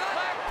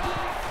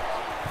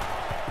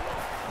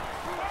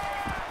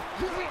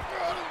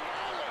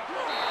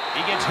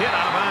 He gets hit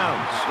out of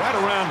bounds right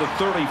around the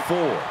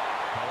 34.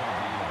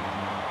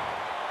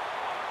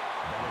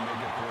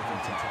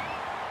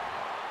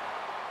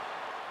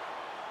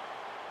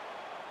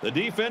 The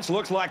defense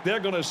looks like they're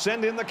going to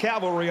send in the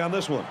cavalry on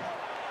this one.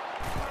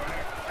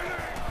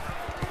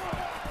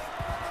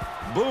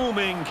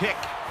 Booming kick.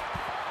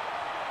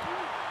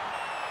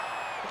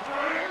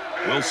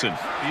 Wilson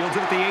fields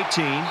it at the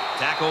 18.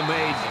 Tackle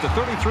made at the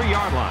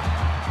 33-yard line.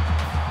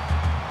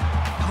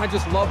 I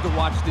just love to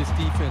watch this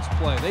defense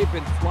play. They've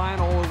been flying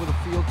all over the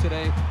field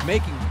today,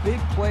 making big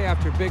play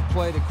after big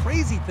play. The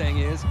crazy thing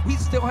is we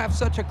still have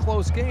such a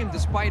close game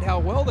despite how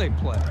well they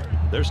play.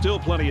 There's still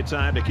plenty of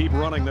time to keep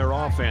running their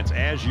offense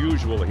as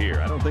usual here.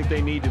 I don't think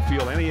they need to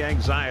feel any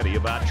anxiety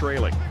about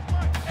trailing.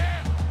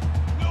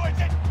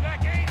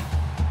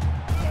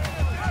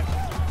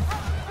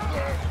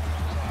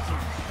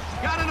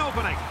 Got an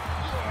opening.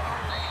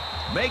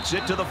 Makes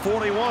it to the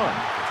 41.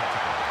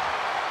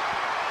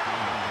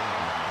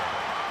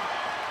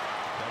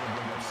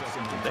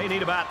 They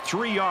need about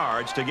 3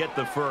 yards to get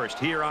the first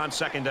here on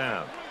second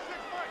down.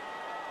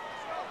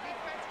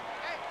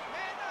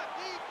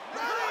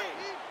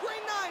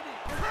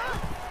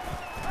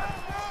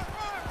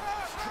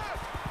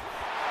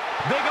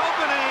 Big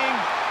opening.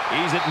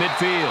 He's at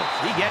midfield.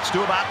 He gets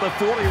to about the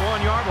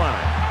 41-yard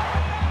line.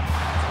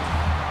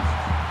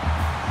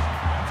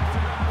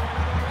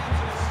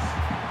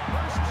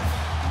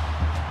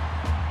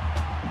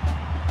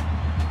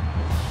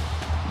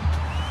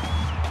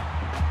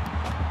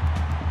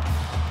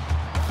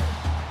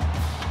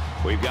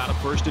 We've got a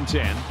 1st and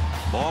 10.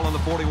 Ball on the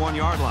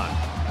 41-yard line.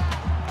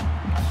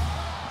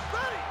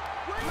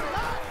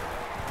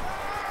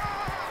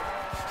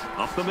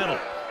 Up the middle.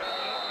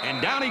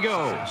 And down he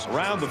goes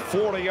around the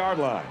 40-yard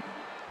line.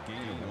 Gain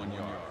of 1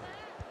 yard.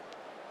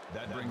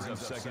 That brings up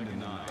 2nd and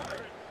 9.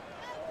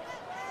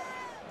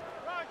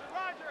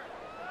 Roger.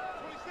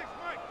 26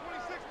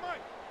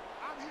 Mike.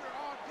 I'm here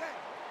all day.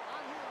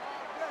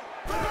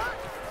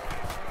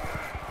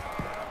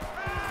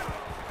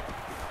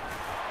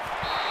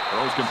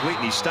 Throws complete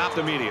and he stopped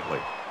immediately.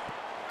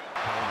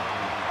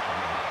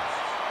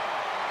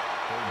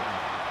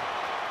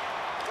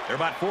 They're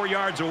about 4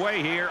 yards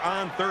away here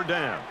on 3rd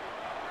down.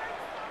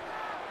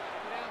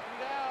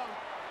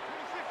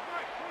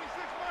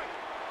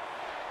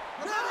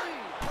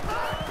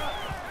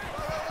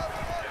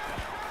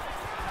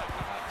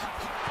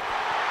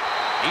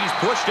 He's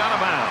pushed out of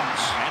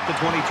bounds at the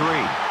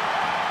 23.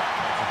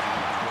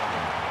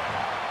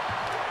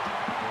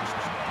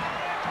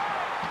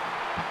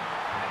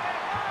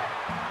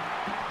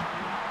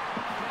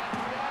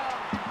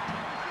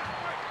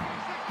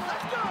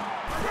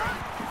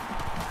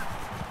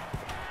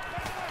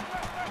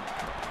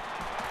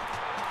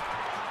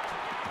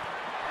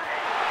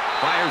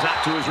 Fires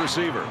out to his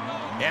receiver,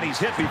 and he's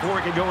hit before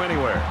he can go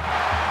anywhere.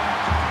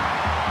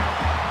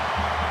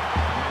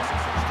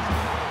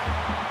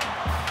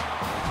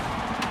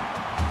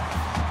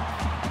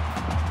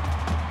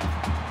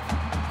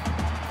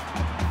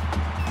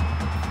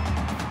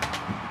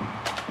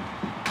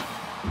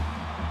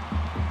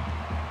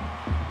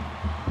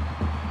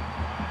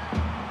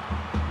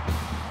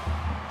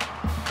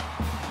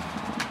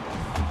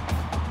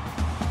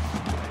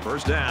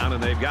 First down,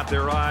 and they've got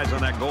their eyes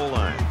on that goal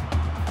line.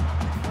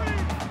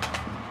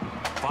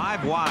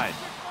 5 wide.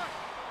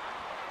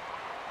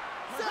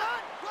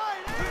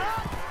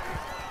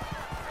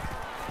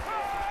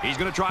 He's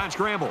going to try and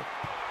scramble.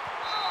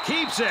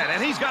 Keeps it,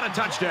 and he's got a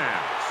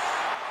touchdown.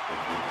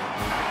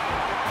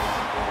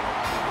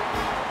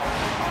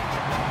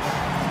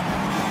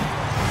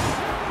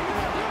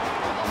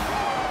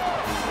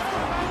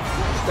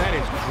 That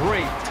is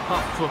great,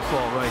 tough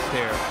football right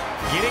there.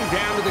 Getting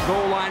down to the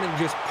goal line and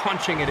just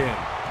punching it in.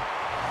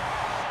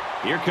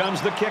 Here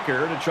comes the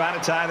kicker to try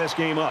to tie this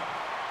game up.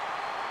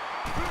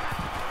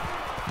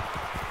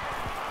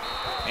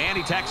 And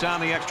he tacks on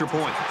the extra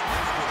point.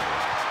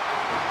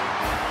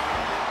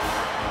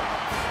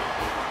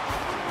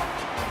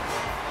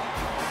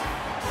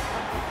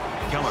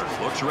 Keller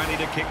looks ready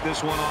to kick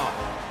this one off.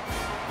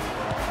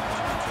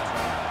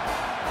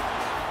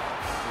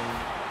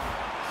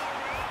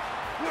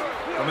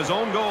 From his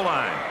own goal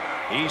line,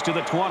 he's to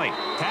the 20.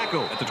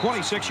 Tackle at the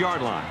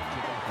 26-yard line.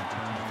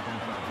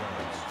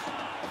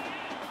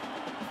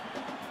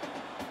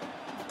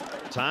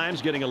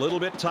 Time's getting a little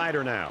bit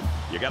tighter now.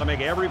 You got to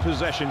make every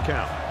possession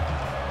count.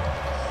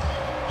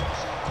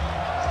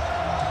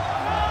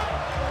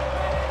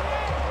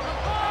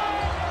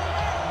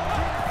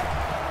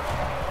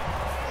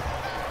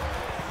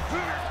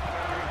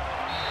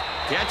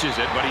 Catches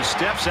it, but he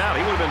steps out.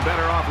 He would have been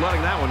better off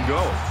letting that one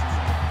go.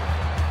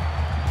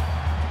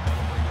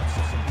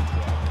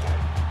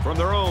 From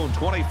their own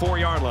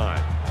 24-yard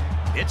line,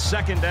 it's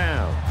second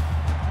down.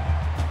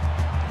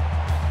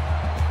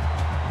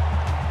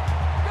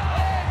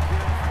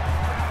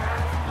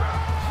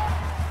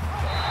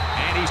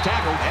 And he's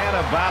tackled at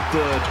about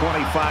the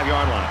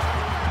 25-yard line.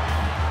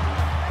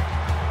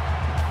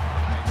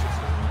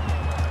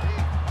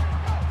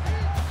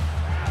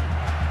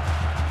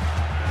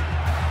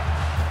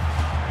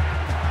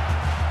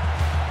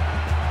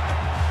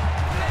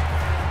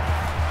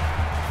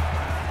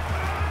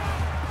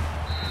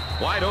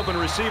 Wide open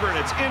receiver, and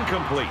it's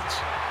incomplete.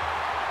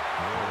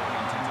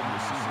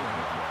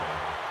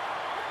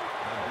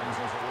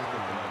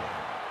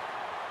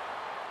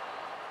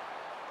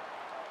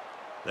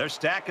 They're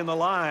stacking the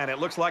line. It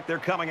looks like they're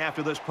coming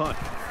after this punt.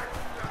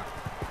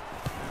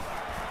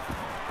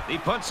 He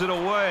punts it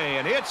away,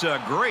 and it's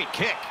a great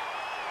kick.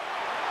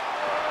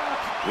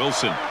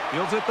 Wilson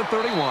fields at the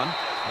 31,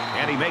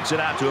 and he makes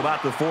it out to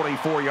about the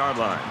 44-yard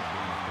line.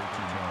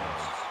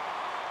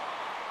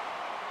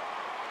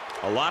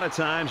 A lot of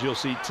times you'll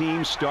see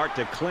teams start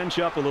to clinch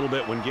up a little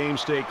bit when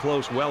games stay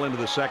close well into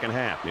the second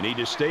half. You need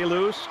to stay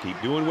loose,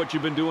 keep doing what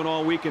you've been doing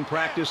all week in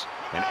practice,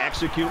 and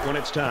execute when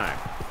it's time.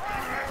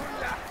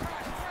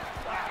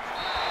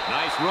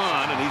 Nice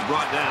run, and he's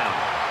brought down.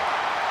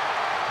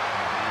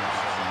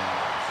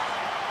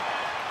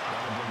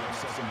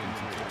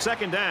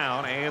 Second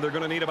down, and they're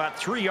going to need about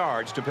 3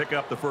 yards to pick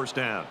up the first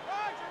down.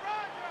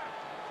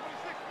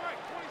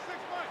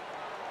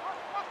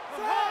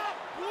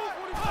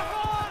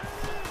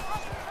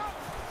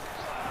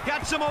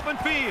 Got some open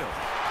field.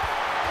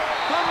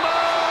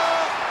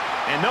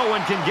 And no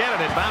one can get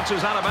it. It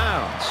bounces out of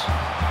bounds.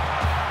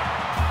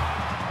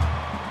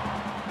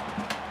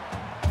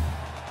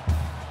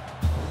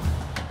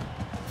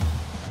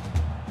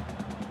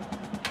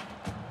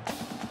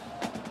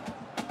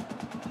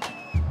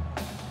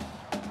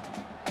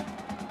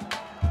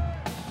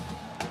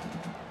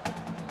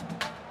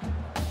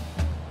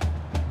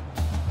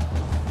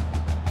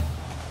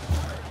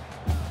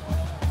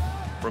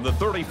 From the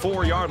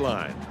 34-yard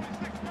line.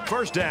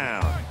 First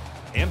down.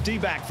 Empty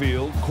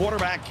backfield.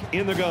 Quarterback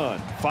in the gun.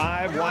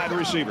 5 wide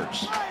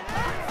receivers.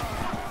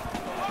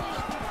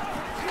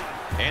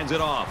 Hands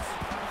it off.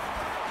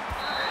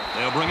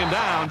 They'll bring him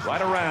down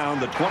right around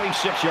the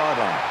 26-yard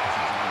line.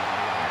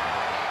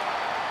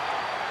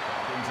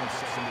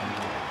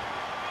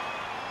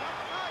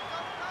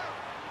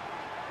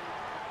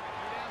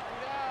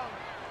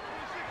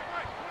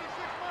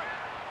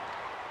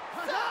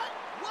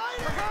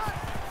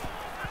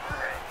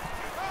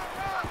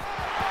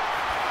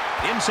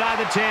 Inside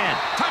the 10.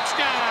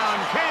 Touchdown,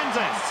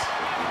 Kansas.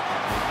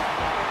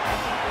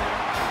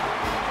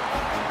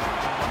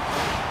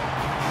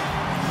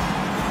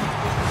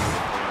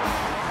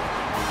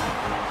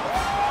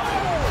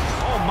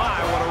 Oh,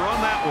 my, what a run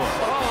that was.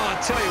 Oh,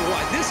 I'll tell you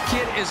what, this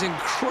kid is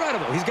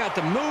incredible. He's got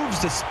the moves,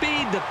 the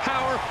speed, the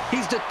power.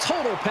 He's the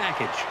total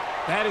package.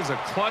 That is a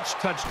clutch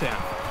touchdown.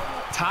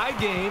 Tie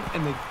game,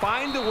 and they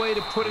find a way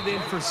to put it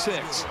in for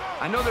 6.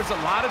 I know there's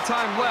a lot of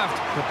time left,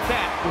 but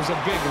that was a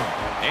big one.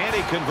 And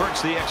he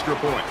converts the extra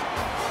point.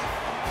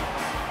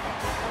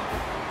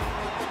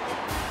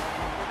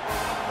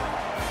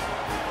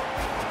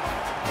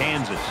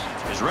 Kansas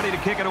is ready to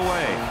kick it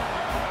away.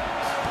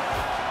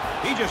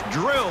 He just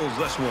drills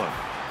this one.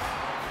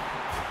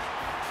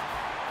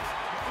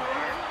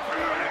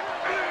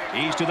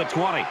 He's to the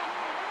 20.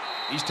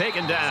 He's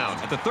taken down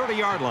at the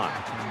 30-yard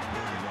line.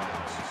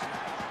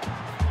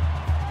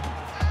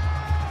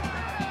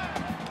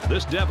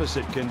 This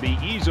deficit can be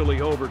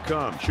easily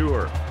overcome,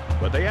 sure.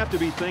 But they have to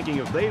be thinking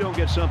if they don't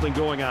get something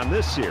going on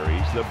this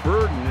series, the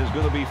burden is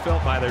going to be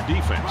felt by their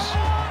defense.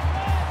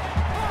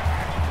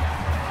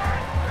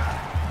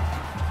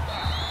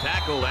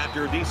 Tackled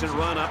after a decent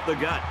run up the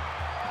gut.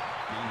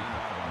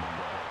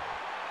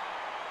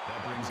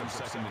 That brings up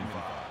 2nd and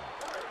 5.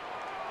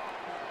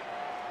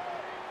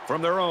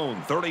 From their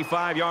own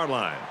 35-yard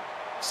line.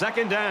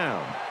 2nd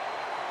down.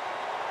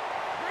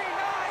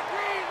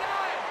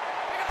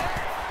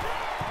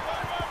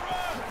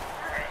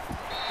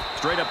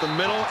 Straight up the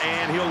middle,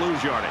 and he'll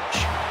lose yardage.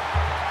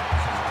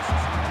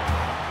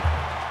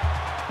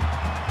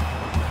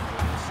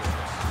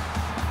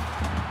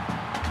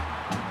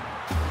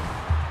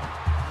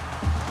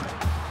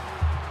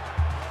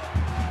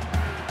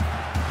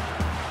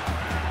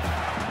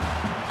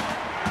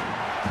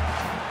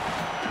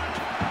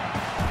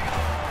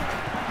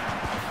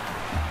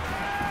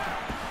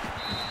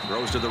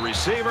 Throws to the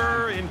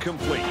receiver,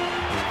 incomplete.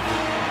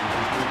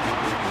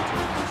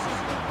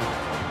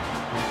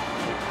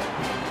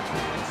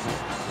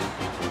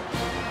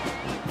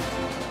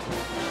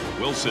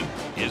 Wilson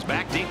is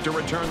back deep to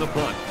return the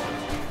punt.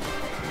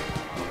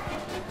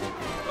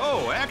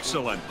 Oh,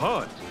 excellent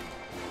punt.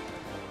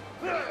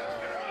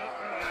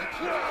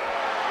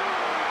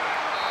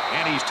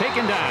 And he's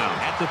taken down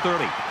at the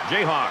 30.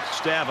 Jayhawks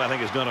staff, I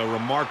think, has done a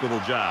remarkable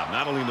job,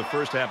 not only in the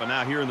first half, but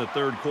now here in the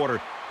third quarter.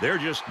 They're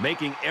just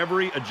making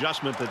every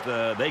adjustment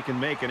that they can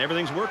make, and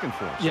everything's working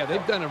for them. Yeah,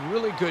 they've done a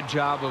really good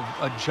job of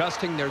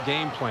adjusting their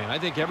game plan. I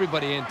think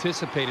everybody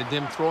anticipated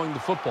them throwing the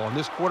football, and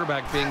this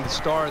quarterback being the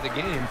star of the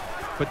game.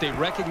 But they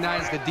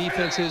recognize the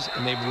defenses,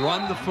 and they've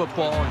run the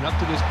football, and up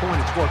to this point,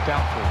 it's worked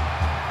out for them.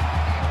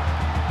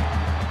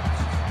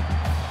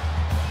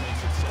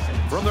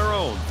 From their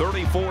own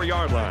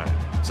 34-yard line,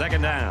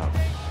 2nd down.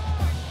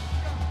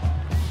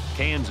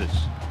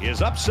 Kansas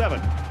is up 7.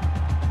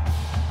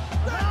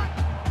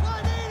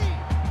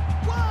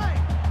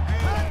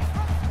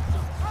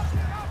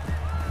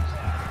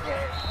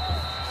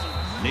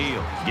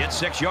 Neal gets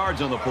 6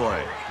 yards on the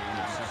play.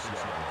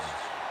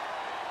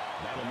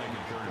 That'll make it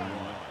 3rd and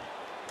 1.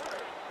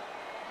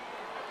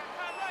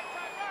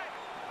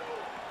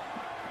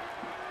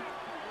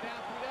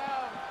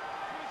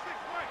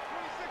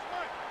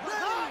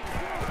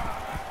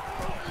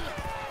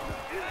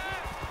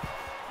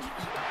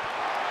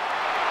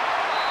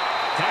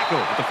 Tackle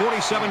at the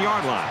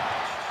 47-yard line.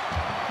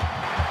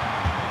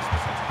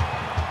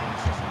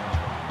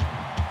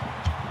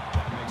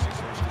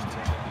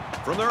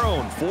 From their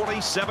own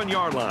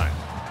 47-yard line,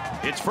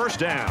 it's 1st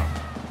down.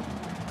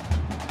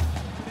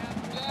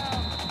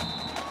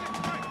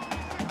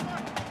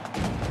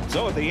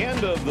 So at the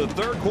end of the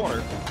third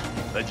quarter,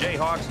 the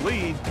Jayhawks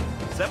lead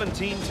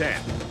 17-10.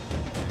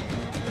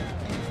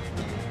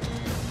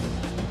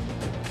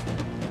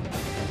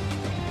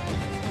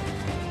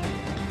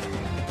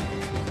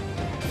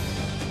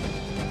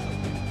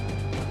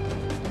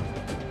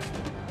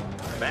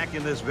 Back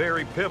in this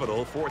very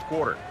pivotal fourth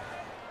quarter.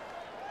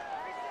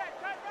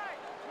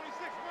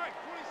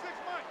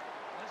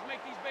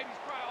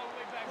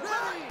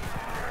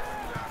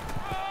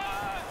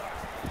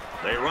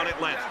 They run it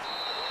left.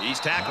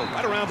 He's tackled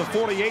right around the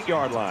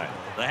 48-yard line.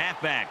 The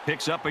halfback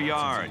picks up a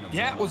yard.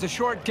 Yeah, it was a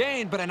short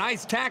gain, but a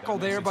nice tackle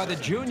there by the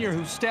junior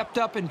who stepped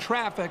up in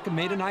traffic and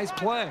made a nice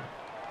play.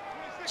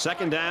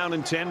 2nd down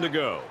and 10 to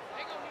go.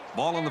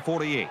 Ball on the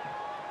 48.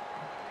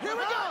 Here we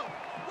go.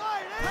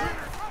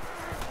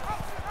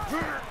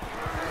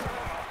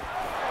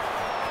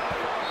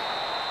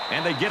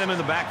 And they get him in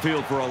the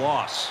backfield for a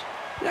loss.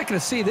 You're not going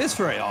to see this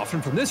very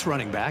often from this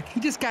running back. He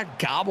just got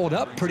gobbled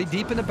up pretty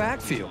deep in the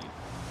backfield.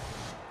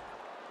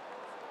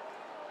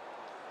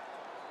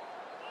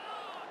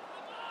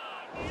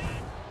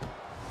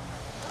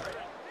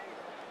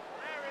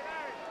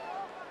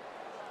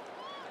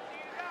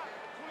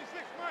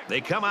 They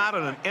come out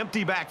in an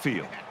empty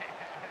backfield.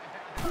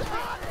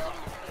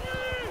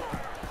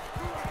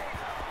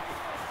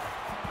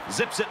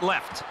 Zips it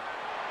left.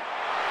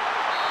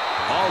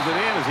 Hauls it in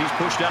as he's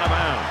pushed out of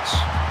bounds.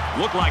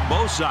 Looked like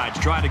both sides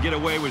tried to get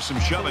away with some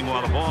shoving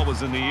while the ball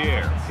was in the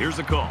air. Here's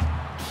the call.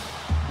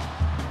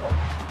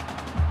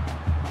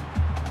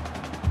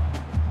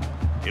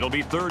 It'll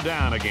be 3rd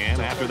down again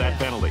after that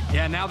penalty.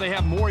 Yeah, now they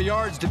have more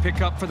yards to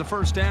pick up for the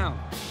 1st down.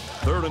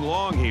 3rd and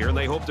long here, and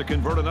they hope to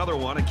convert another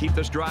one and keep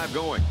this drive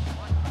going.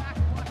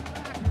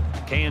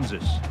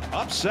 Kansas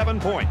up 7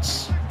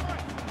 points.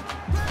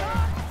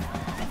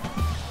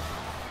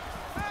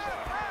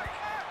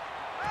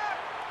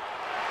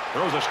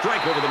 Throws a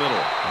strike over the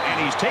middle,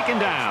 and he's taken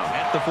down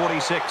at the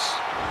 46.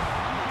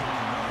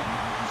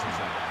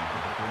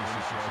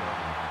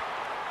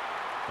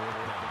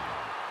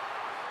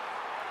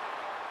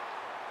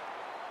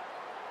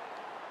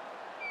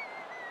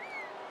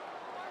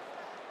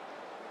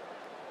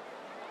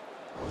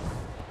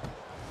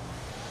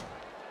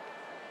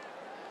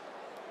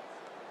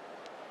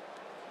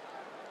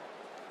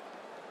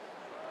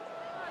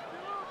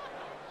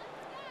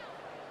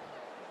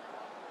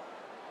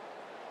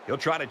 He'll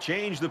try to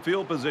change the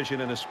field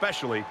position and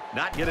especially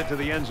not get it to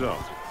the end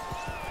zone.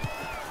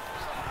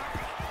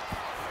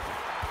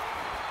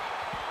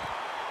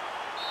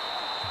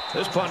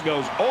 This punt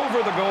goes over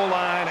the goal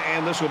line,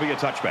 and this will be a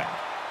touchback.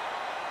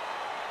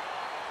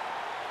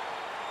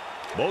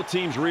 Both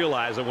teams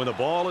realize that when the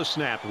ball is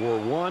snapped, we're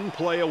one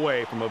play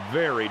away from a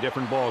very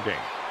different ball game.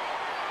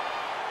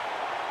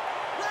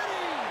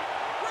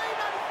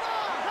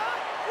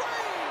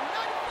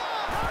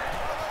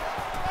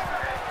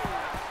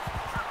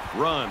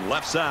 Run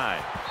left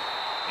side.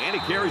 And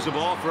he carries the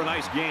ball for a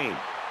nice gain.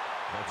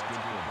 That's good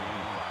for a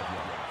gain of 5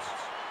 yards.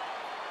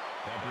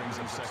 That brings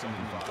him 2nd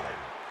and 5.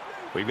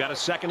 We've got a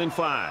 2nd and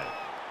 5.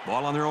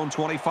 Ball on their own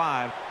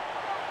 25.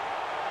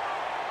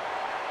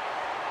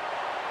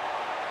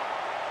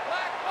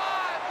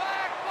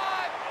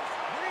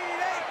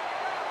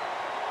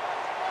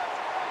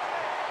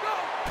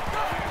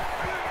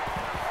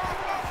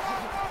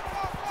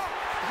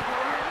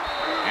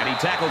 And he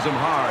tackles him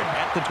hard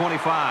at the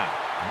 25.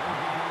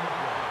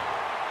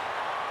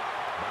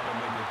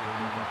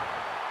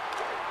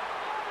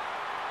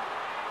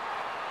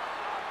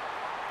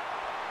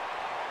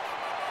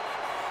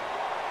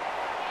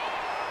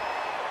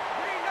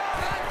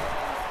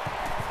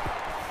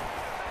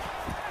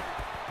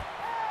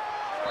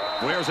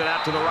 Wears it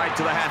out to the right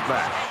to the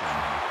halfback.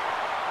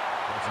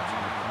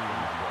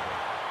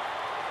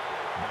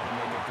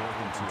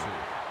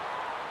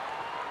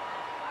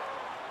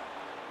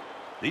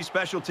 These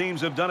special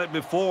teams have done it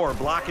before,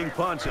 blocking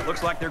punts. It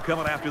looks like they're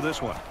coming after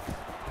this one.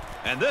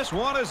 And this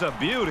one is a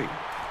beauty.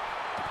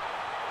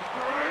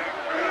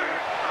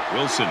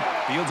 Wilson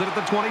fields it at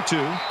the 22,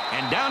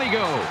 and down he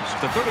goes,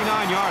 the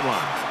 39-yard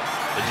line.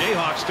 The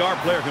Jayhawks star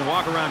player can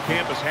walk around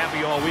campus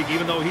happy all week,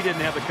 even though he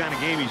didn't have the kind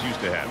of game he's used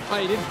to having. Well,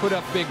 he didn't put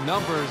up big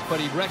numbers, but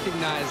he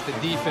recognized the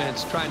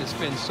defense trying to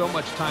spend so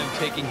much time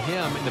taking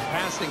him in the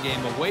passing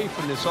game away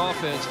from this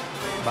offense.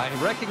 By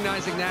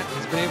recognizing that,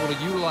 he's been able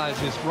to utilize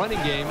his running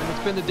game, and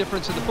it's been the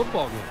difference in the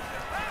football game.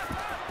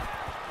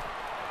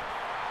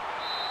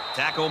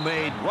 Tackle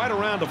made right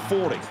around the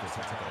 40.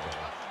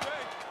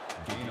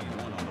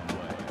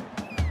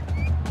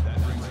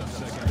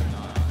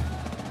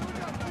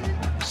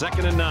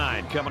 Second and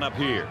 9 coming up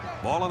here.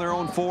 Ball on their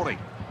own 40.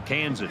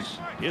 Kansas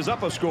is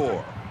up a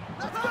score.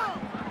 Let's go!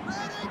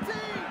 Red 18!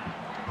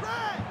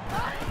 Red!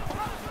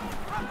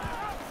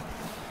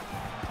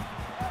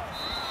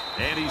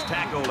 And he's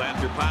tackled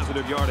after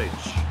positive yardage.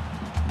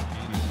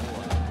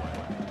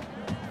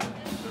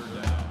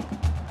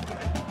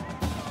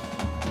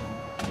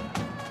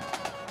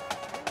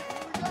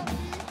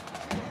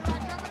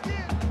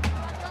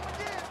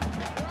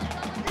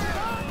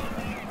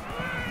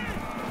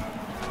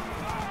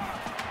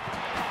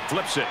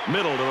 Flips it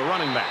middle to the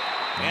running back.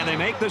 And they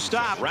make the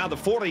stop around the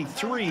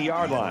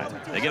 43-yard line.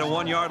 They get a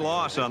 1-yard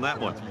loss on that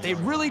one. They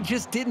really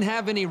just didn't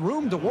have any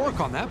room to work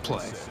on that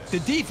play. The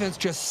defense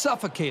just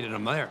suffocated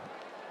them there.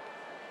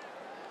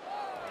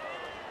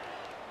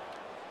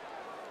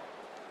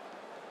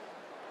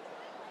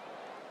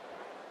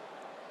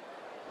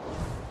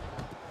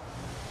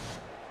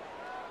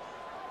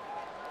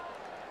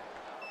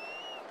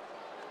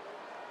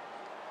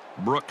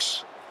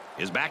 Brooks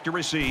is back to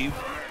receive.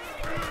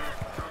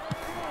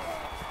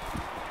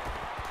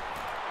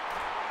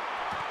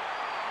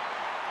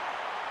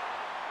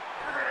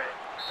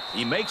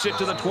 He makes it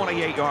to the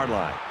 28-yard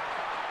line.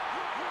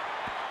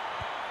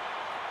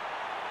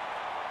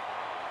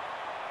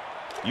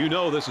 You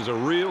know this is a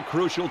real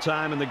crucial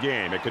time in the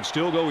game. It could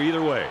still go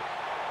either way.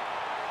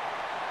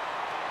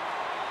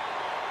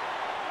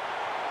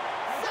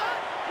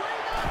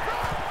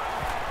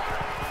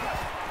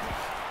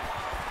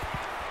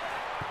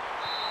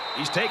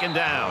 He's taken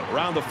down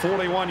around the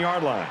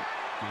 41-yard line.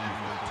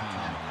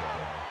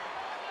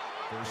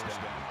 First down.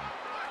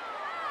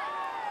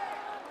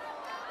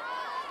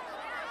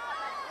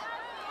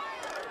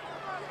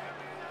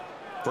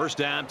 First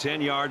down,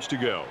 10 yards to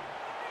go.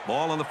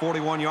 Ball on the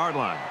 41-yard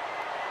line.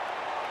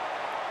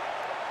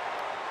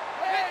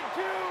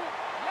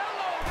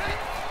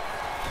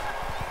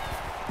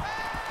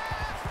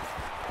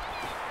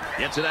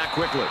 Gets it out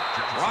quickly.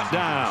 Brought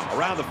down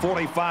around the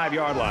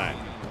 45-yard line.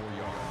 4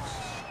 yards.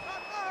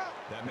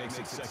 That makes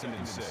it 2nd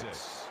and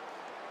 6.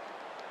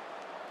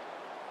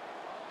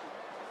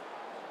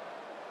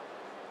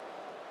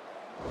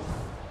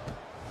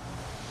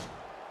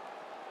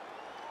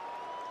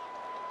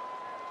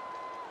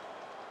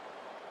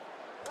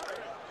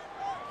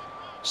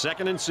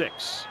 Second and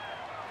 6.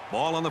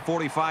 Ball on the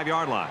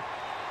 45-yard line.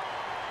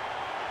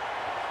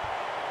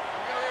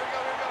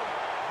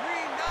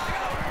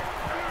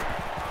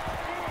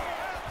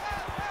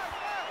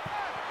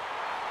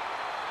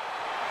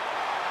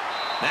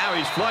 Now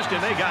he's flushed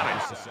and they got him.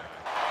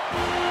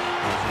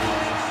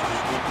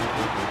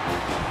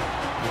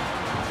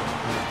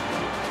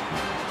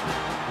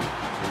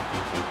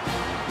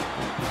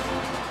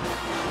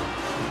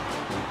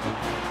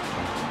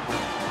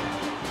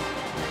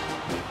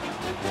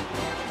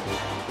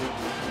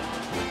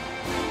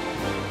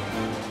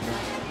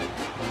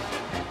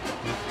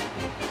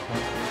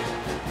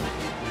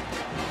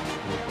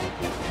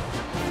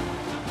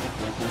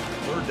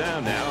 Third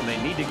down now, and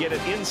they need to get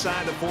it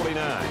inside the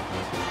 49.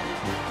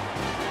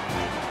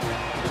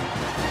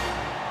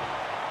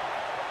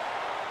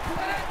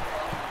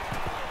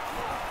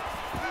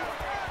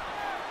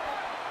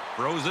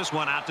 Throws this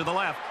one out to the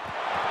left.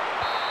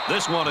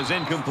 This one is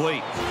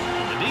incomplete.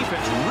 The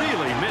defense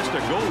really missed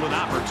a golden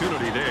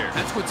opportunity there.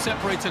 That's what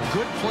separates a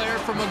good player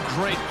from a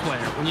great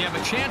player. When you have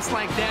a chance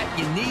like that,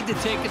 you need to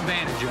take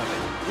advantage of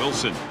it.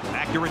 Wilson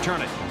back to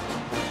return it.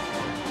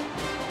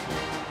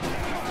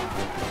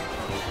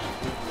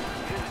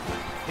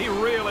 He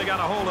really got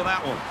a hold of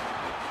that one.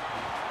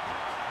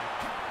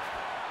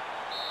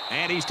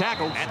 And he's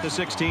tackled at the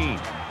 16.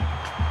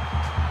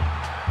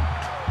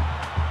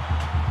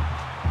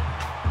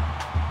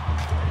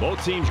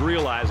 Both teams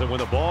realize that when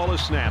the ball is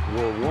snapped,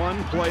 we're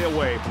one play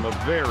away from a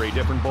very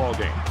different ball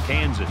game.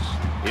 Kansas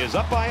is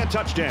up by a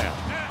touchdown.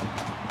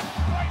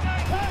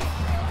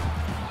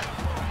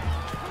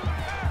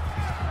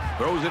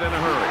 Throws it in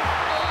a hurry.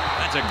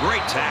 That's a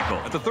great tackle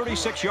at the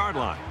 36-yard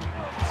line.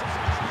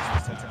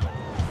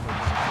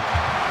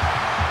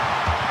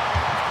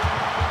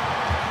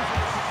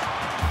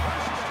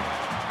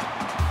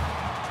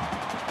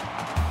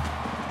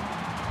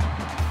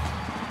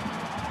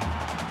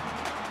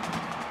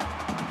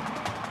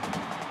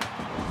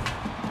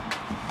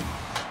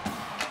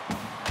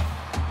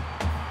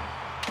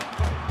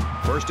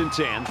 First and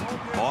 10,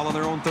 all on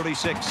their own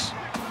 36.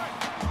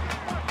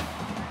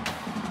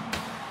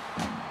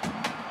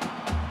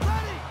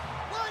 Ready.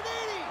 Wide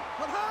 80.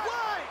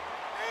 Wide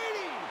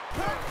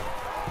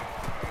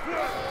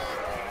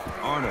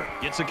 80. Arnold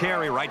gets a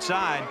carry right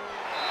side.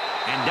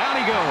 And down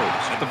he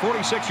goes at the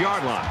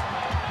 46-yard line.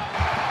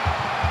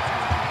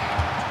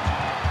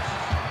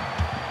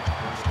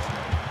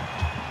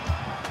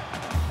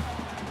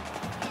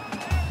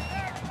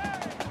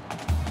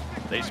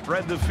 They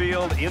spread the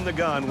field in the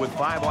gun with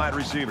 5 wide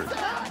receivers.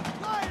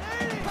 Wide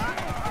 80.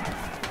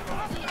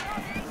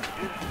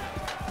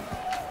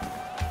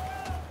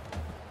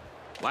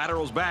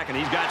 Lateral's back, and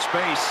he's got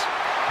space.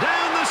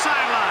 Down the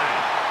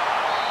sideline.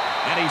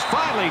 And he's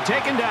finally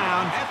taken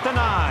down at the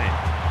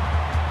 9.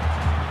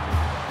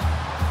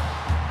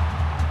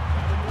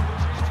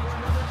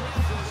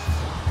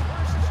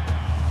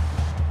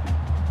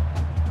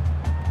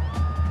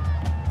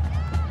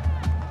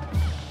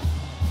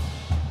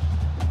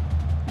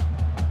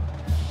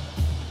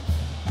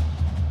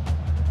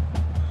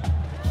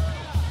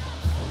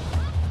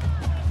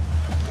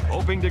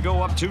 Hoping to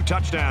go up 2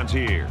 touchdowns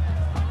here.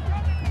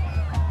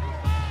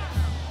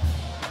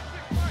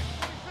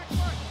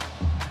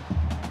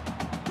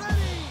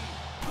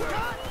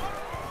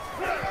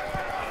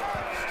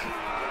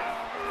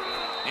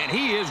 And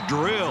he is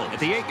drilled at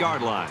the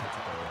 8-yard line.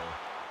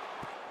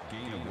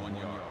 Gain of 1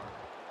 yard.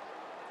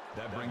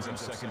 That brings him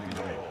second and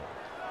goal.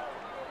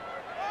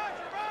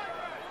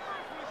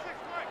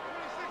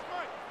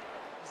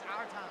 It's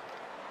our time.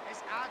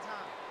 It's our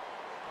time.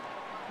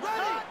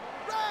 Ready.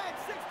 Red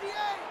 68.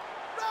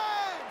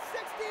 Red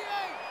 68.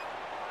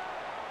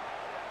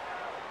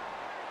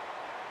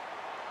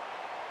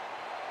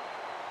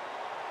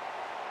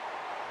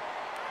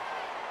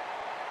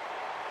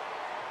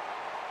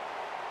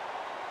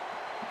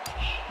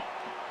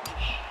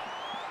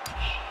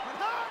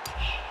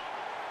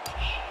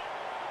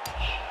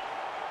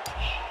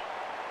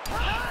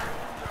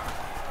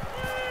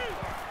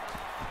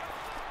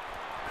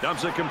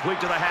 Dumps it complete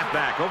to the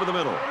halfback over the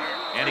middle.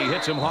 And he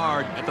hits him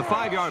hard at the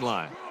 5-yard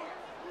line.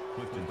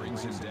 Clifton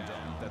brings him down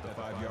at the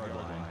 5-yard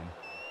line.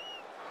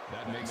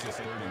 That makes it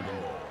third and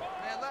goal.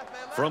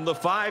 From the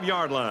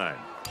 5-yard line,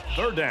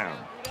 third down.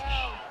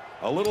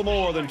 A little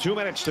more than 2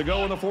 minutes to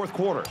go in the fourth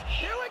quarter.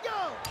 Here we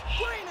go.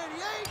 Green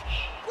 88.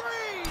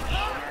 Green.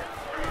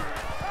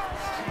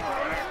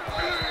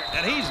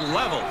 And he's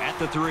level at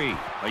the 3.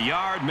 A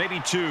yard,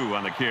 maybe 2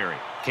 on the carry.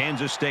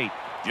 Kansas State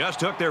just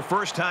took their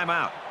first time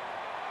out.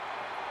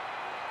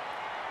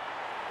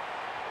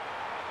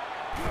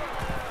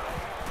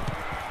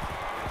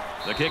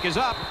 The kick is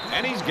up,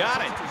 and he's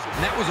got it.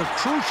 And that was a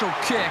crucial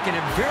kick, and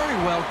it very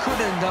well could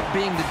end up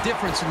being the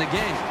difference in the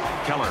game.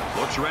 Keller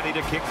looks ready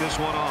to kick this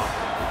one off.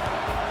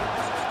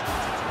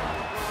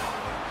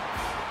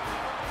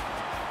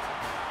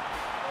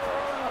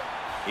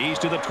 He's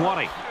to the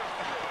 20.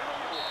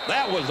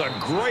 That was a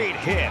great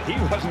hit. He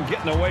wasn't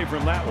getting away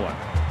from that one.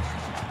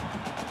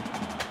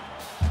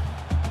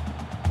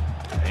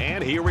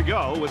 And here we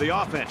go with the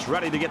offense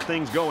ready to get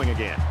things going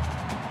again.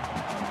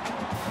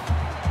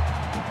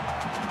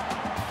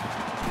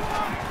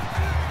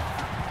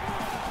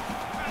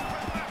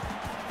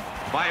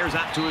 Fires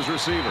out to his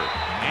receiver.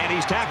 And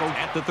he's tackled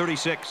at the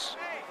 36.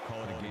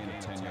 Call it a gain of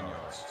 10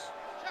 yards.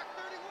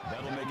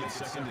 That'll make it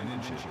second and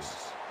inches.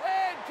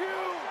 Red 2.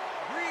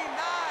 Green 9.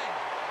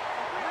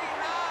 Green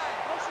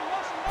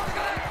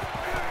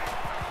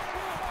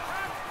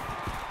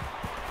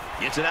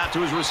 9. Gets it out to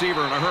his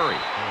receiver in a hurry.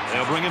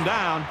 They'll bring him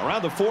down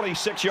around the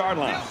 46-yard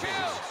line.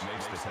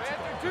 Makes the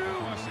touchback.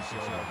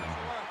 26-yard line.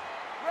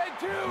 Red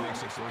 2. That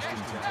makes it first and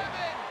 10.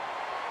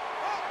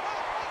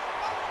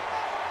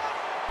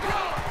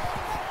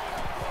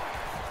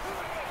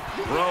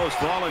 Throws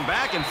falling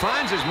back and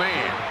finds his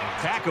man.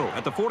 Tackle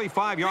at the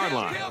 45-yard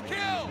line.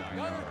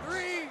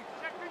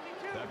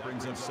 That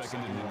brings up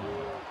second and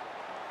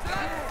 1.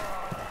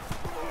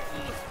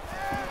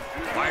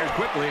 Fires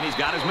quickly, and he's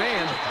got his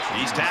man.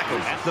 He's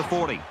tackled at the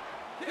 40.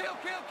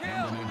 Kill.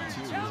 Number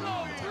 92,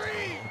 Yellow 3.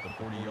 at the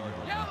 40-yard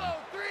line. Yellow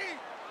 3.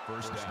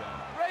 First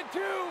down. Red 2.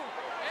 X7.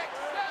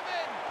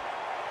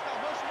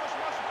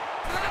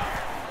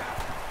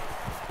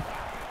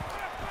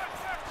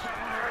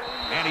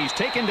 And he's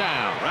taken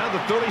down around the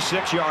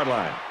 36-yard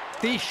line.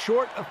 These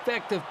short,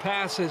 effective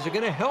passes are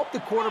going to help the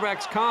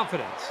quarterback's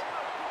confidence.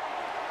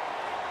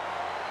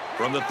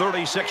 From the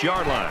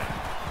 36-yard line.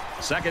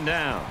 Second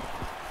down.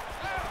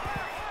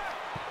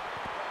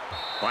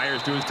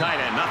 Fires to his tight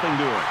end. Nothing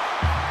doing.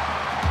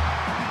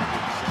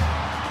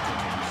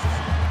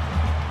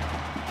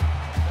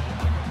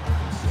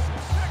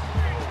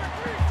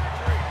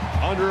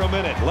 Under a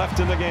minute left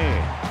in the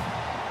game.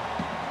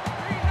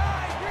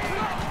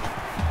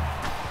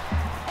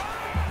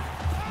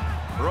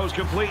 Throws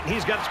complete, and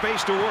he's got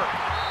space to work.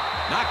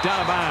 Knocked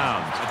out of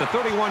bounds at the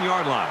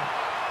 31-yard line.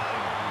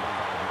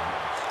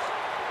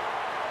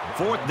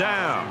 Fourth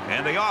down,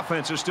 and the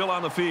offense is still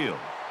on the field.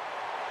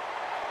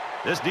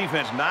 This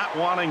defense not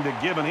wanting to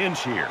give an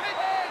inch here.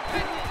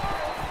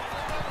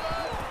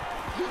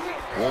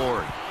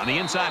 Ward on the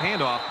inside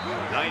handoff.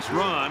 Nice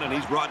run, and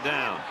he's brought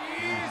down.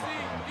 Easy.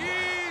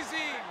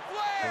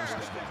 Flare.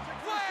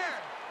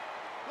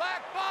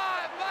 Black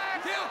 5.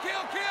 Black. Kill.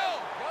 Yellow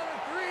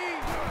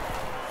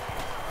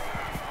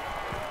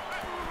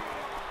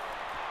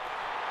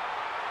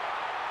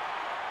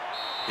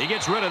 3. He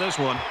gets rid of this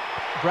one.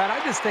 Brad,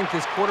 I just think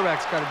this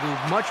quarterback's got to do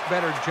a much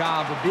better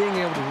job of being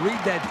able to read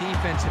that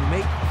defense and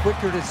make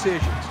quicker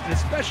decisions. And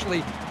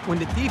especially when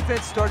the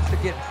defense starts to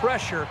get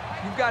pressure,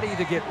 you've got to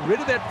either get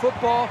rid of that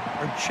football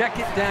or check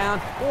it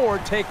down or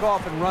take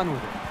off and run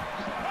with it.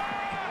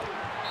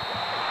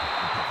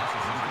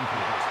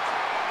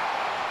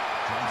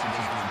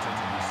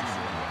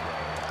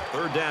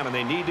 Third down, and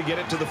they need to get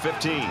it to the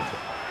 15.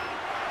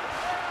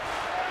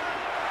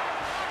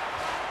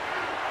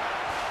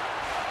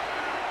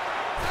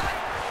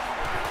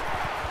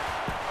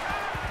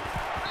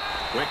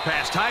 Quick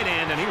pass tight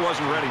end, and he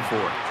wasn't ready for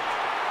it.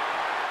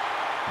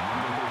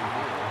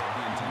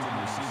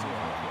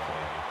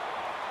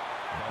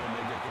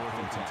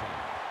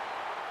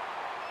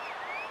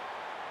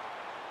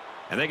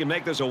 And they can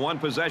make this a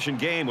one-possession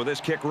game with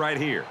this kick right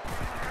here.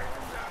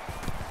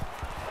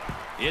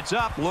 It's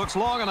up, looks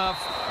long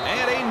enough,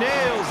 and he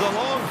nails the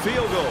long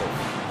field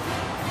goal.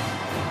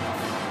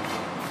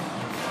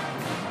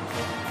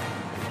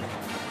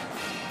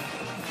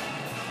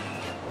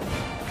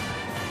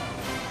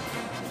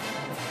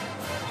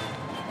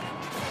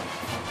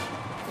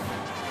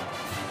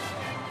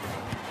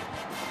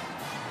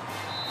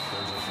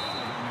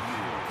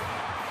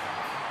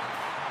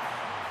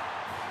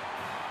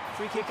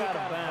 Free kick out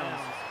of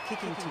bounds.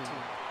 Kicking team.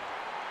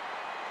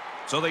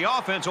 So the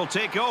offense will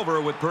take over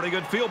with pretty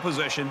good field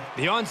position.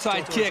 The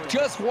onside kick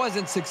just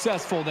wasn't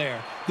successful there.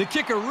 The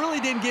kicker really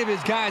didn't give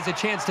his guys a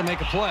chance to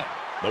make a play.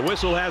 The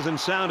whistle hasn't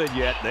sounded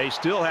yet. They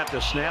still have to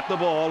snap the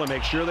ball and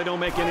make sure they don't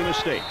make any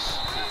mistakes.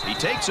 He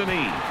takes a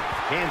knee.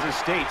 Kansas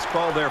State's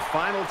called their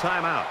final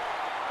timeout.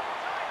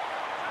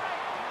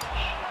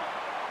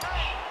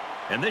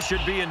 And this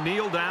should be a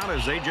kneel down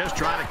as they just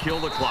try to kill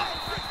the clock.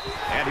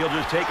 And he'll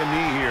just take a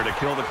knee here to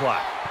kill the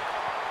clock.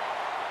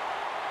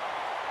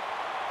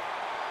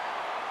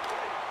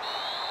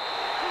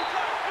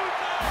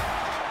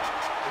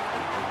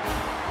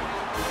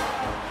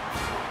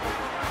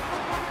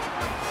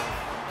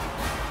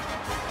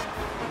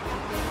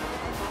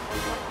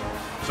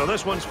 So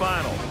this one's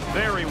final.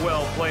 Very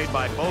well played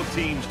by both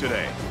teams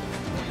today.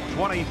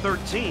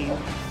 2013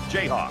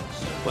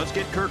 Jayhawks. Let's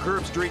get Kirk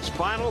Herbstreit's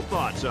final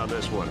thoughts on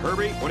this one.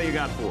 Herbie, what do you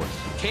got for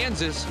us?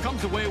 Kansas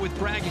comes away with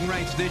bragging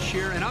rights this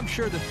year, and I'm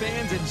sure the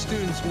fans and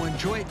students will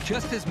enjoy it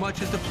just as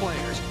much as the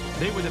players.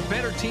 They were the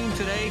better team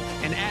today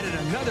and added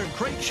another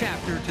great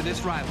chapter to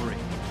this rivalry.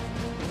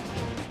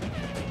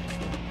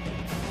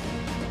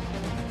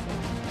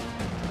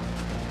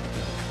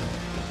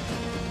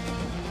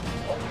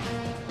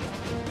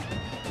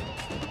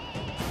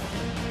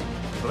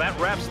 So that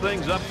wraps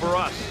things up for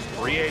us.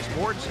 For EA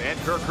Sports and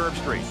Kirk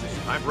Herbstreit.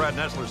 I'm Brad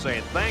Nessler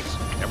saying thanks,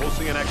 and we'll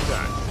see you next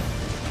time.